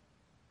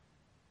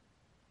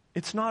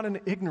 it's not in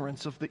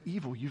ignorance of the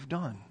evil you've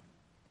done.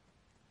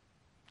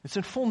 It's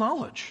in full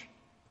knowledge.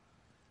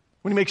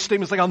 When he makes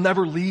statements like, I'll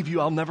never leave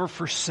you, I'll never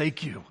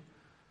forsake you.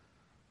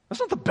 That's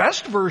not the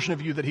best version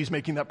of you that he's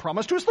making that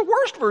promise to. It's the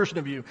worst version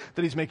of you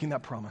that he's making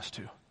that promise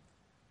to.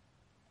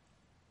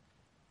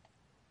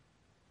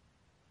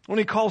 When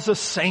he calls us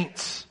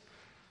saints,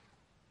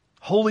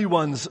 holy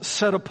ones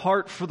set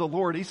apart for the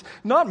Lord, he's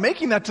not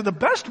making that to the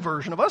best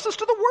version of us, it's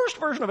to the worst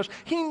version of us.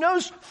 He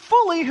knows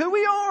fully who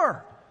we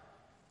are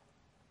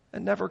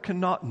and never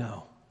cannot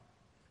know.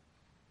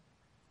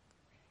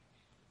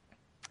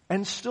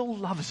 And still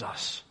loves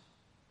us.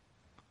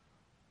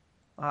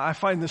 I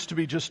find this to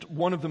be just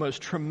one of the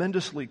most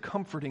tremendously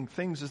comforting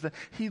things, is that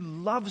he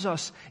loves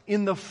us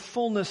in the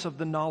fullness of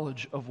the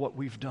knowledge of what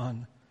we've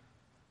done.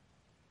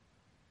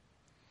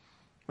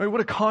 I mean,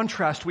 what a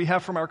contrast we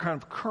have from our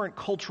kind of current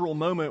cultural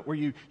moment where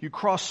you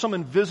cross some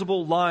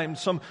invisible line,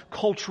 some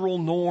cultural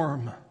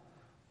norm,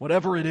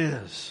 whatever it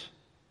is.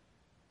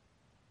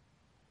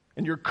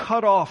 And you're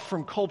cut off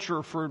from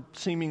culture for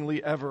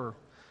seemingly ever,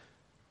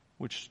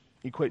 which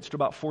equates to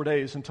about 4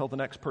 days until the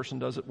next person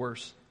does it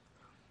worse.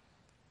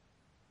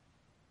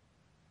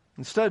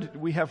 Instead,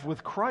 we have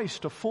with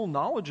Christ a full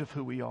knowledge of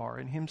who we are,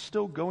 and him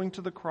still going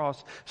to the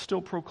cross,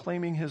 still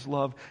proclaiming his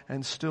love,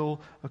 and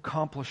still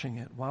accomplishing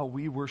it. While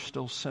we were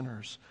still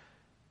sinners,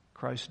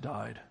 Christ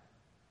died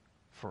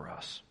for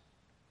us.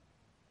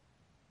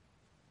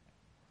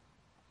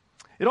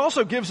 It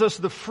also gives us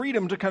the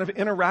freedom to kind of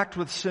interact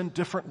with sin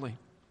differently.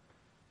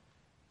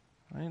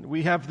 Right?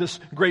 We have this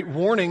great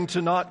warning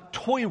to not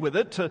toy with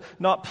it, to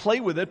not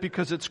play with it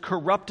because it's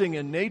corrupting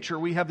in nature.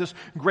 We have this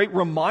great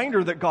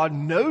reminder that God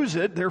knows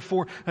it.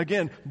 Therefore,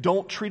 again,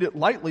 don't treat it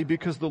lightly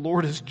because the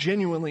Lord is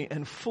genuinely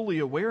and fully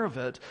aware of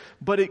it.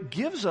 But it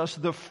gives us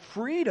the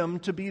freedom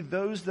to be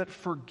those that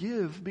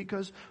forgive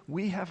because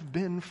we have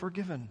been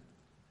forgiven.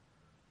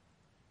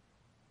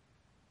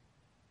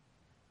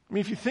 I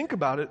mean, if you think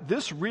about it,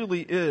 this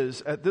really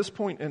is, at this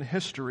point in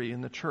history in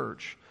the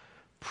church,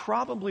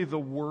 probably the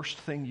worst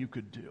thing you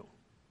could do.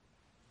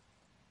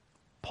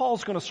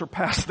 Paul's going to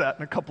surpass that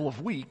in a couple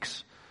of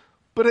weeks,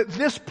 but at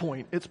this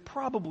point, it's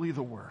probably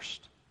the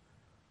worst.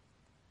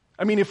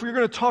 I mean, if we're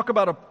going to talk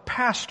about a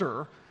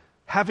pastor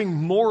having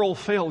moral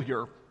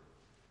failure,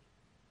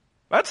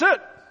 that's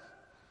it.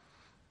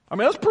 I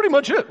mean, that's pretty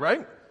much it,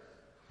 right?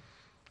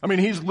 I mean,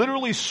 he's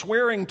literally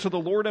swearing to the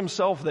Lord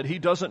himself that he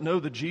doesn't know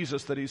the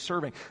Jesus that he's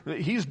serving.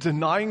 He's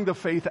denying the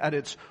faith at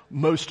its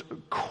most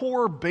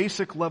core,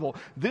 basic level.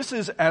 This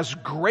is as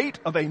great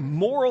of a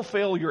moral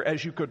failure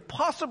as you could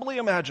possibly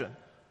imagine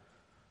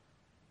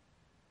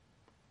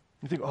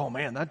You think, oh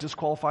man, that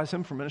disqualifies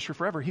him from ministry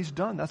forever. He's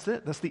done. That's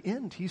it. That's the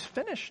end. He's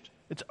finished.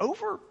 It's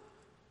over.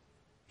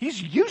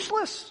 He's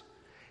useless.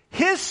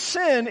 His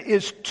sin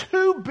is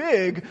too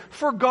big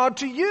for God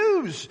to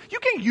use. You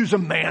can't use a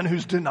man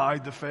who's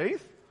denied the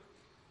faith.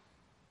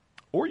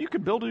 Or you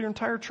could build your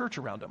entire church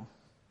around him.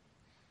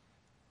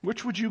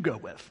 Which would you go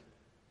with?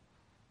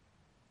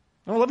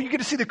 I love you get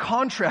to see the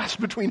contrast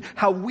between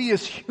how we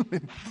as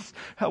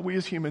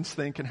humans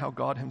think and how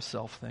God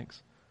himself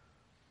thinks.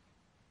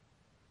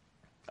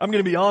 I'm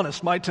going to be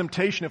honest, my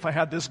temptation if I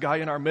had this guy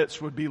in our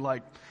midst would be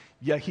like,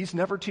 yeah, he's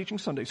never teaching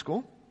Sunday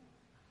school.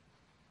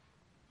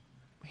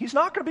 He's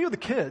not going to be with the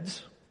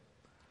kids.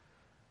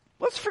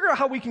 Let's figure out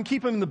how we can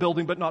keep him in the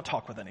building but not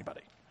talk with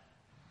anybody.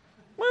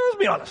 Well, let's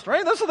be honest,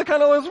 right? This is the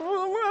kind of,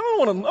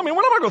 we're not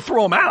going to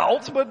throw him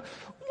out, but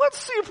let's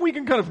see if we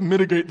can kind of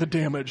mitigate the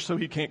damage so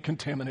he can't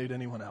contaminate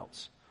anyone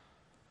else.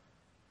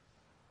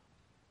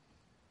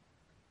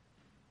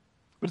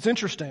 But it's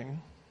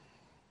interesting.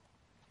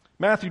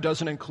 Matthew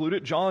doesn't include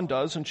it. John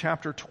does in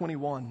chapter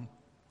 21.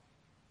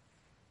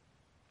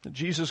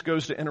 Jesus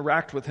goes to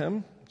interact with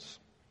him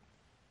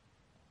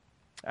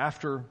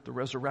after the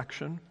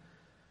resurrection.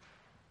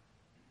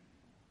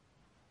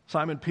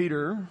 Simon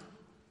Peter,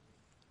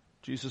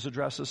 Jesus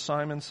addresses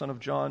Simon, son of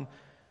John,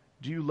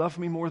 do you love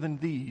me more than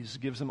these?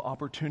 Gives him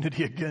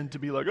opportunity again to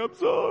be like, I'm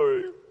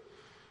sorry.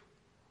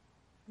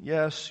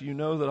 Yes, you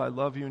know that I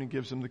love you, and he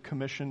gives him the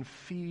commission,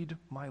 feed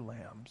my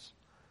lambs.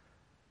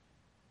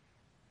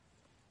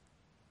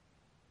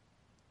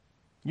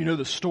 You know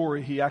the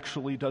story, he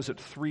actually does it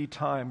 3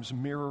 times,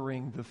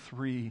 mirroring the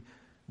 3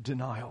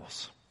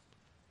 denials.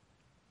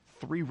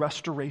 3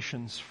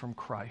 restorations from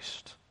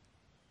Christ.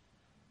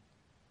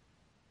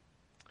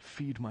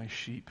 Feed my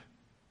sheep.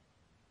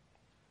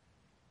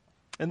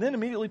 And then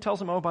immediately tells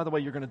him, oh, by the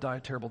way, you're going to die a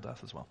terrible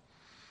death as well.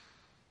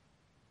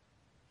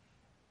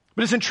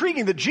 But it's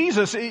intriguing that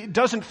Jesus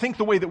doesn't think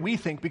the way that we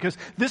think, because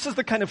this is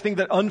the kind of thing,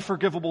 that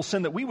unforgivable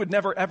sin that we would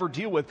never ever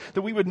deal with,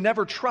 that we would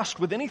never trust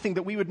with anything,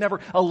 that we would never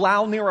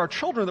allow near our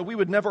children, that we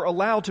would never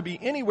allow to be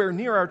anywhere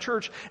near our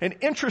church. And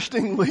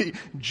interestingly,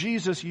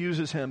 Jesus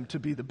uses him to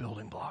be the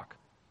building block.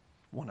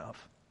 One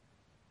of.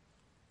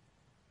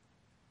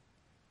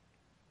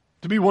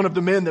 To be one of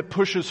the men that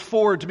pushes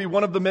forward, to be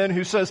one of the men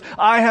who says,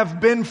 I have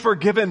been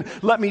forgiven.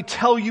 Let me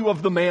tell you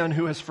of the man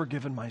who has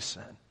forgiven my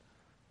sin.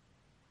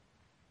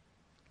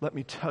 Let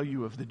me tell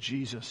you of the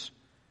Jesus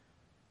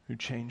who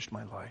changed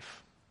my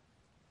life.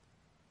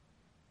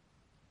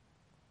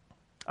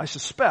 I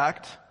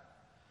suspect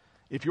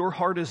if your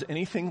heart is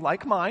anything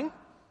like mine,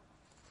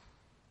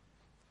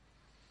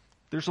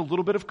 there's a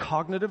little bit of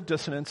cognitive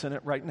dissonance in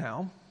it right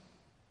now,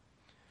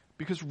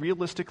 because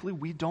realistically,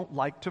 we don't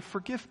like to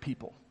forgive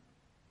people.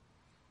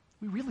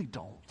 We really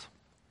don't.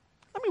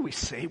 I mean, we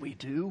say we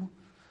do.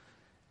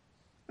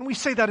 And we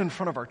say that in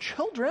front of our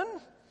children.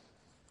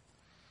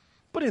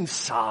 But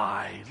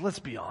inside, let's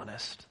be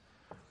honest,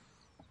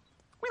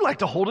 we like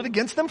to hold it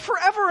against them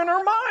forever in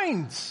our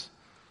minds.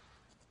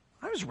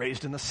 I was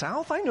raised in the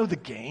South. I know the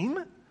game.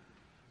 I can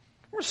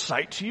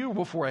recite to you,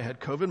 before I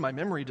had COVID, my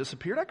memory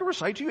disappeared. I can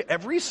recite to you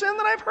every sin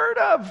that I've heard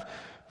of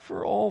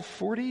for all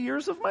 40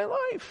 years of my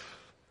life.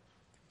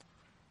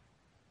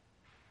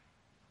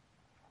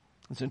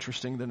 It's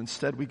interesting that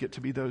instead we get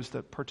to be those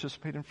that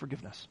participate in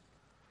forgiveness.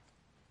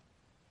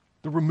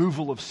 The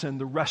removal of sin,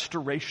 the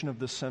restoration of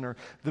the sinner,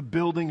 the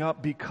building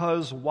up,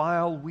 because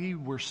while we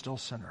were still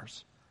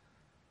sinners,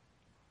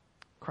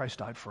 Christ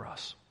died for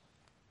us.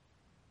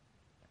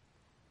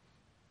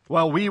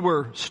 While we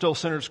were still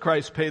sinners,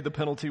 Christ paid the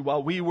penalty.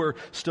 While we were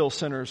still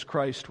sinners,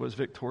 Christ was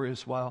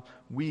victorious. While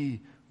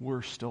we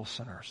were still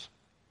sinners.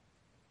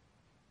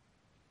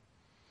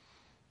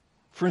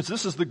 Friends,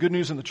 this is the good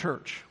news in the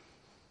church.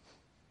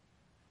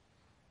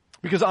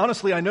 Because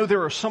honestly, I know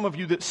there are some of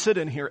you that sit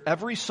in here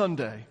every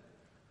Sunday.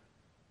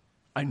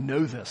 I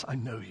know this. I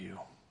know you.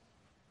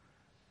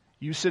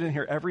 You sit in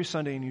here every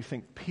Sunday and you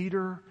think,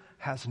 Peter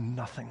has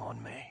nothing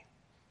on me.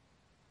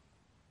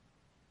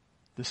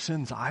 The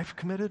sins I've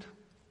committed,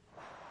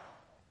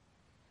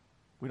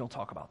 we don't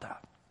talk about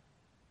that.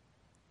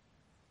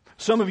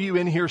 Some of you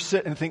in here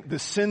sit and think, the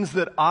sins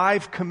that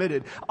I've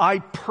committed, I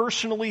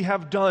personally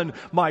have done,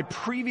 my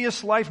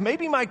previous life,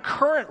 maybe my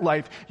current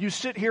life. You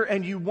sit here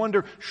and you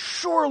wonder,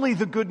 surely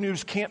the good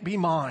news can't be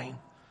mine,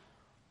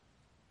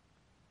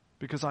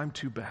 because I'm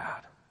too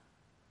bad.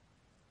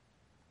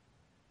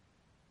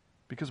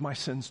 Because my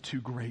sin's too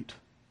great.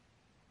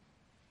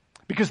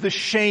 Because the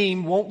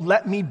shame won't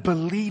let me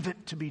believe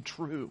it to be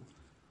true.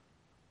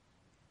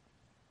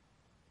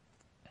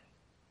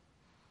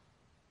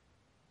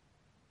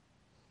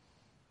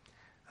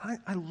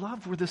 I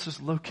love where this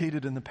is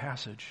located in the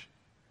passage.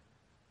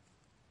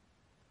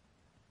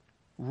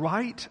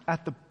 Right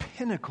at the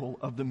pinnacle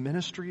of the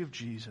ministry of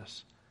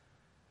Jesus,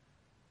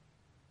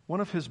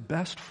 one of his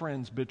best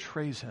friends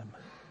betrays him.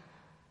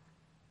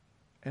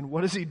 And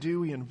what does he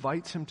do? He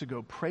invites him to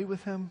go pray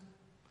with him.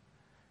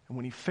 And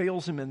when he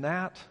fails him in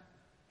that,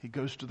 he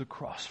goes to the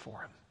cross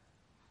for him.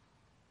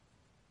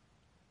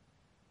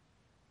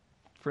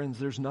 Friends,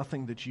 there's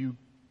nothing that you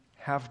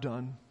have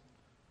done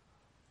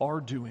are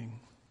doing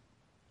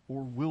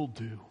or will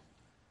do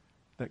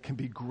that can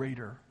be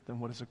greater than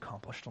what is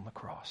accomplished on the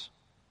cross.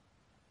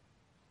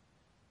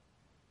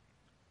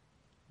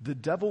 The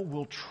devil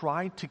will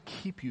try to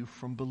keep you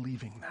from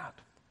believing that.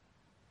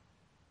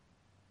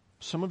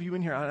 Some of you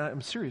in here,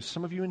 I'm serious,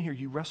 some of you in here,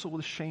 you wrestle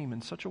with shame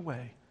in such a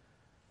way.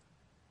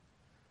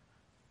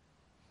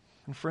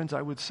 And friends,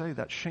 I would say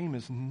that shame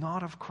is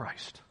not of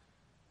Christ,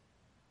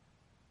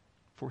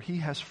 for he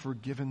has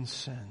forgiven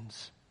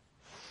sins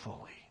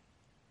fully.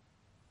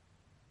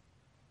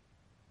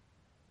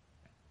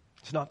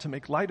 It's not to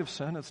make light of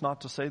sin. It's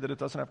not to say that it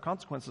doesn't have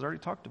consequences. I already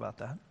talked about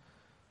that.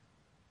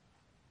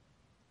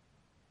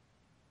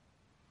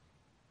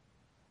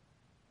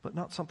 But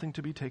not something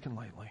to be taken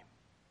lightly.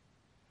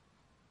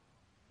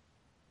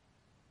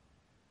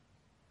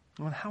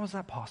 And how is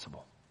that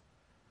possible?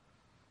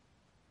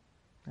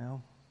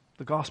 Now,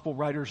 the gospel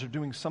writers are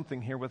doing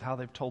something here with how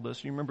they've told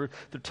us. You remember,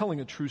 they're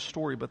telling a true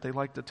story, but they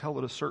like to tell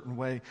it a certain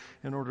way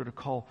in order to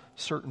call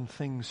certain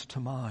things to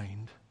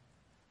mind.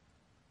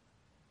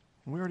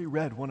 And we already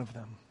read one of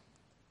them.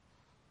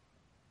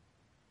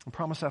 The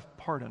promise of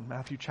pardon,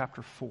 Matthew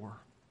chapter 4.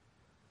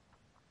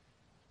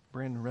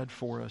 Brandon read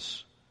for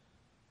us.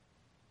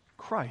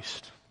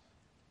 Christ,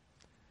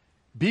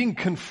 being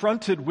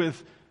confronted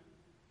with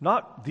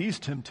not these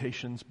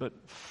temptations, but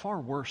far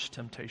worse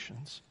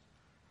temptations.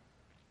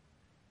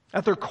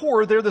 At their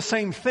core, they're the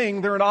same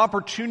thing. They're an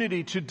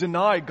opportunity to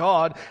deny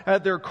God.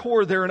 At their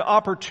core, they're an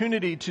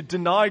opportunity to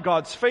deny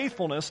God's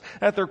faithfulness.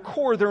 At their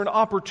core, they're an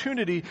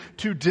opportunity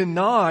to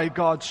deny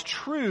God's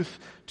truth,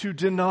 to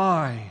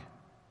deny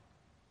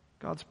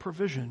God's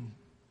provision.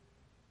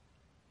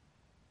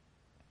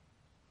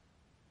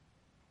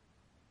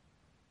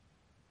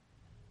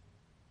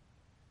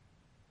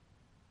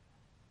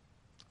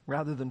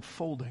 Rather than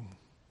folding,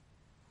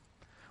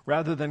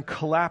 rather than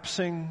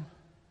collapsing,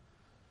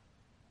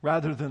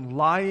 rather than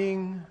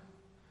lying,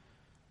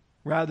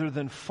 rather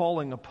than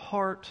falling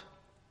apart,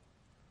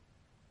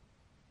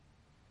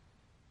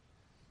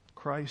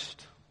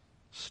 Christ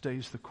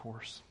stays the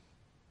course.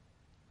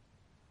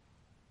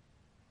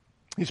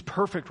 He's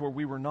perfect where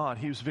we were not.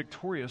 He was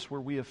victorious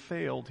where we have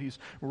failed. He's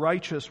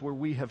righteous where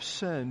we have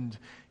sinned.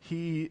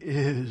 He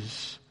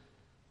is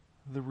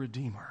the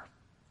Redeemer.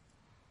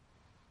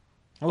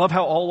 I love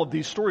how all of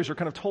these stories are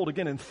kind of told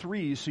again in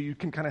threes so you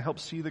can kind of help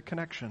see the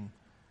connection.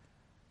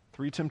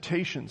 3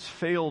 temptations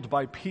failed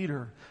by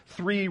Peter.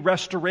 3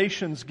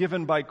 restorations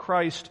given by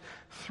Christ.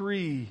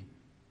 3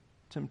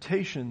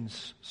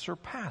 temptations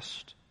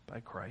surpassed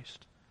by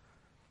Christ.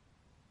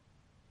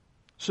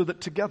 So that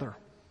together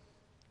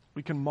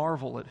we can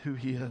marvel at who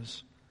He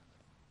is.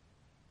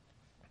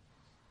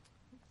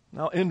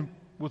 Now,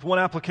 with one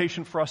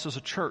application for us as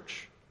a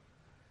church.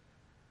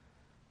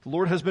 The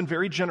Lord has been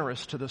very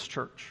generous to this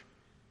church.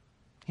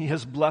 He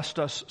has blessed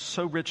us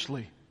so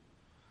richly.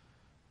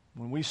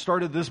 When we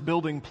started this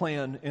building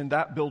plan in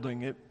that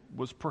building, it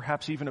was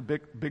perhaps even a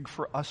big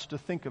for us to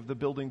think of the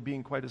building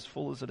being quite as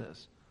full as it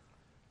is.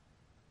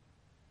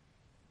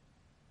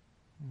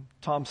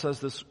 Tom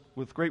says this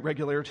with great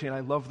regularity, and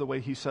I love the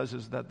way he says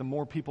is that the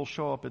more people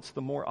show up, it's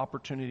the more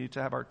opportunity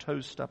to have our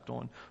toes stepped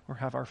on or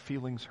have our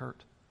feelings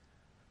hurt.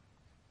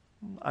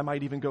 I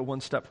might even go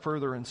one step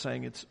further in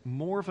saying it's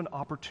more of an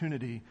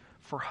opportunity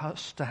for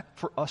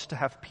us to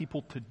have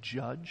people to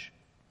judge,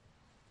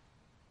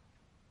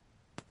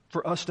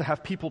 for us to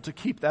have people to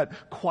keep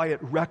that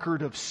quiet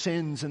record of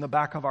sins in the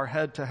back of our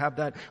head, to have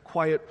that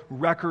quiet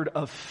record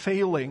of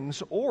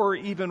failings, or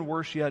even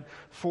worse yet,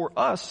 for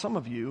us, some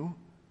of you,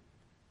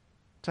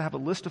 to have a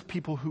list of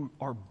people who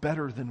are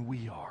better than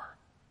we are,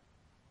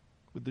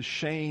 with the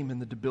shame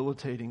and the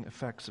debilitating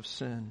effects of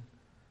sin.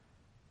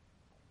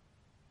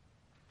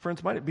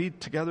 Friends, might it be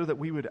together that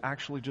we would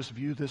actually just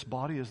view this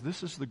body as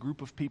this is the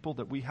group of people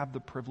that we have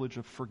the privilege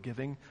of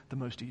forgiving the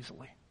most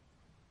easily.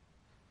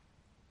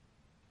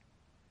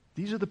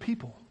 These are the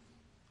people.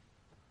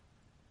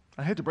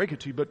 I hate to break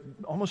it to you, but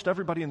almost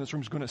everybody in this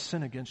room is going to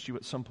sin against you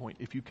at some point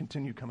if you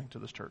continue coming to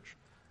this church.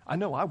 I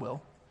know I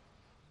will.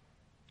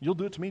 You'll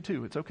do it to me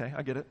too. It's okay.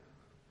 I get it.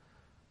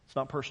 It's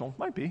not personal.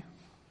 Might be.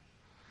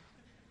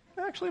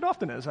 Actually, it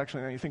often is,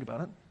 actually, now you think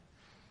about it.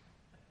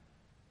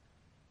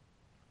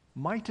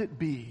 Might it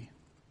be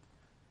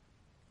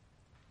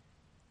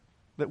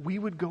that we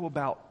would go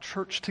about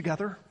church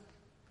together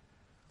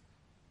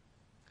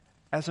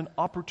as an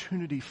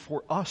opportunity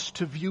for us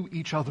to view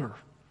each other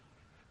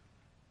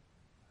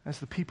as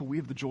the people we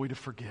have the joy to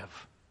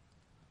forgive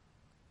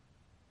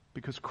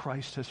because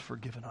Christ has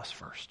forgiven us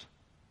first.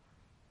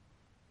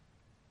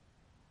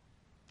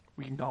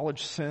 We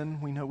acknowledge sin.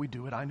 We know we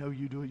do it. I know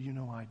you do it. You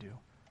know I do.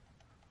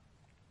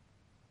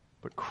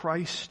 But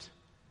Christ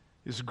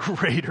is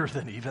greater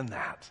than even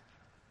that.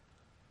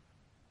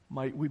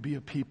 Might we be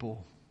a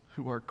people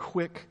who are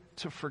quick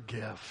to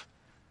forgive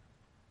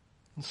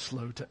and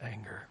slow to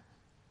anger.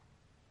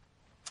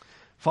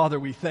 Father,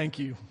 we thank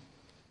you.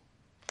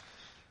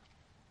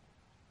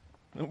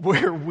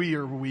 Where we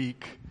are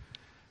weak,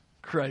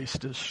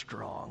 Christ is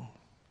strong.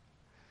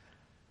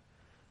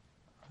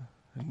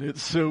 And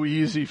it's so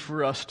easy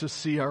for us to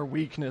see our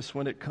weakness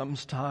when it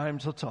comes time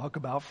to talk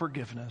about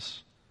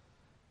forgiveness,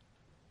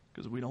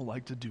 because we don't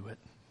like to do it.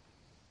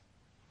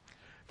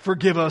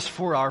 Forgive us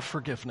for our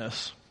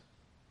forgiveness.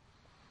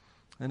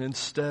 And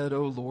instead,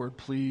 O Lord,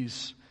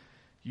 please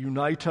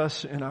unite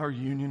us in our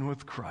union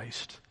with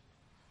Christ,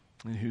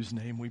 in whose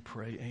name we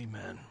pray,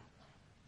 amen.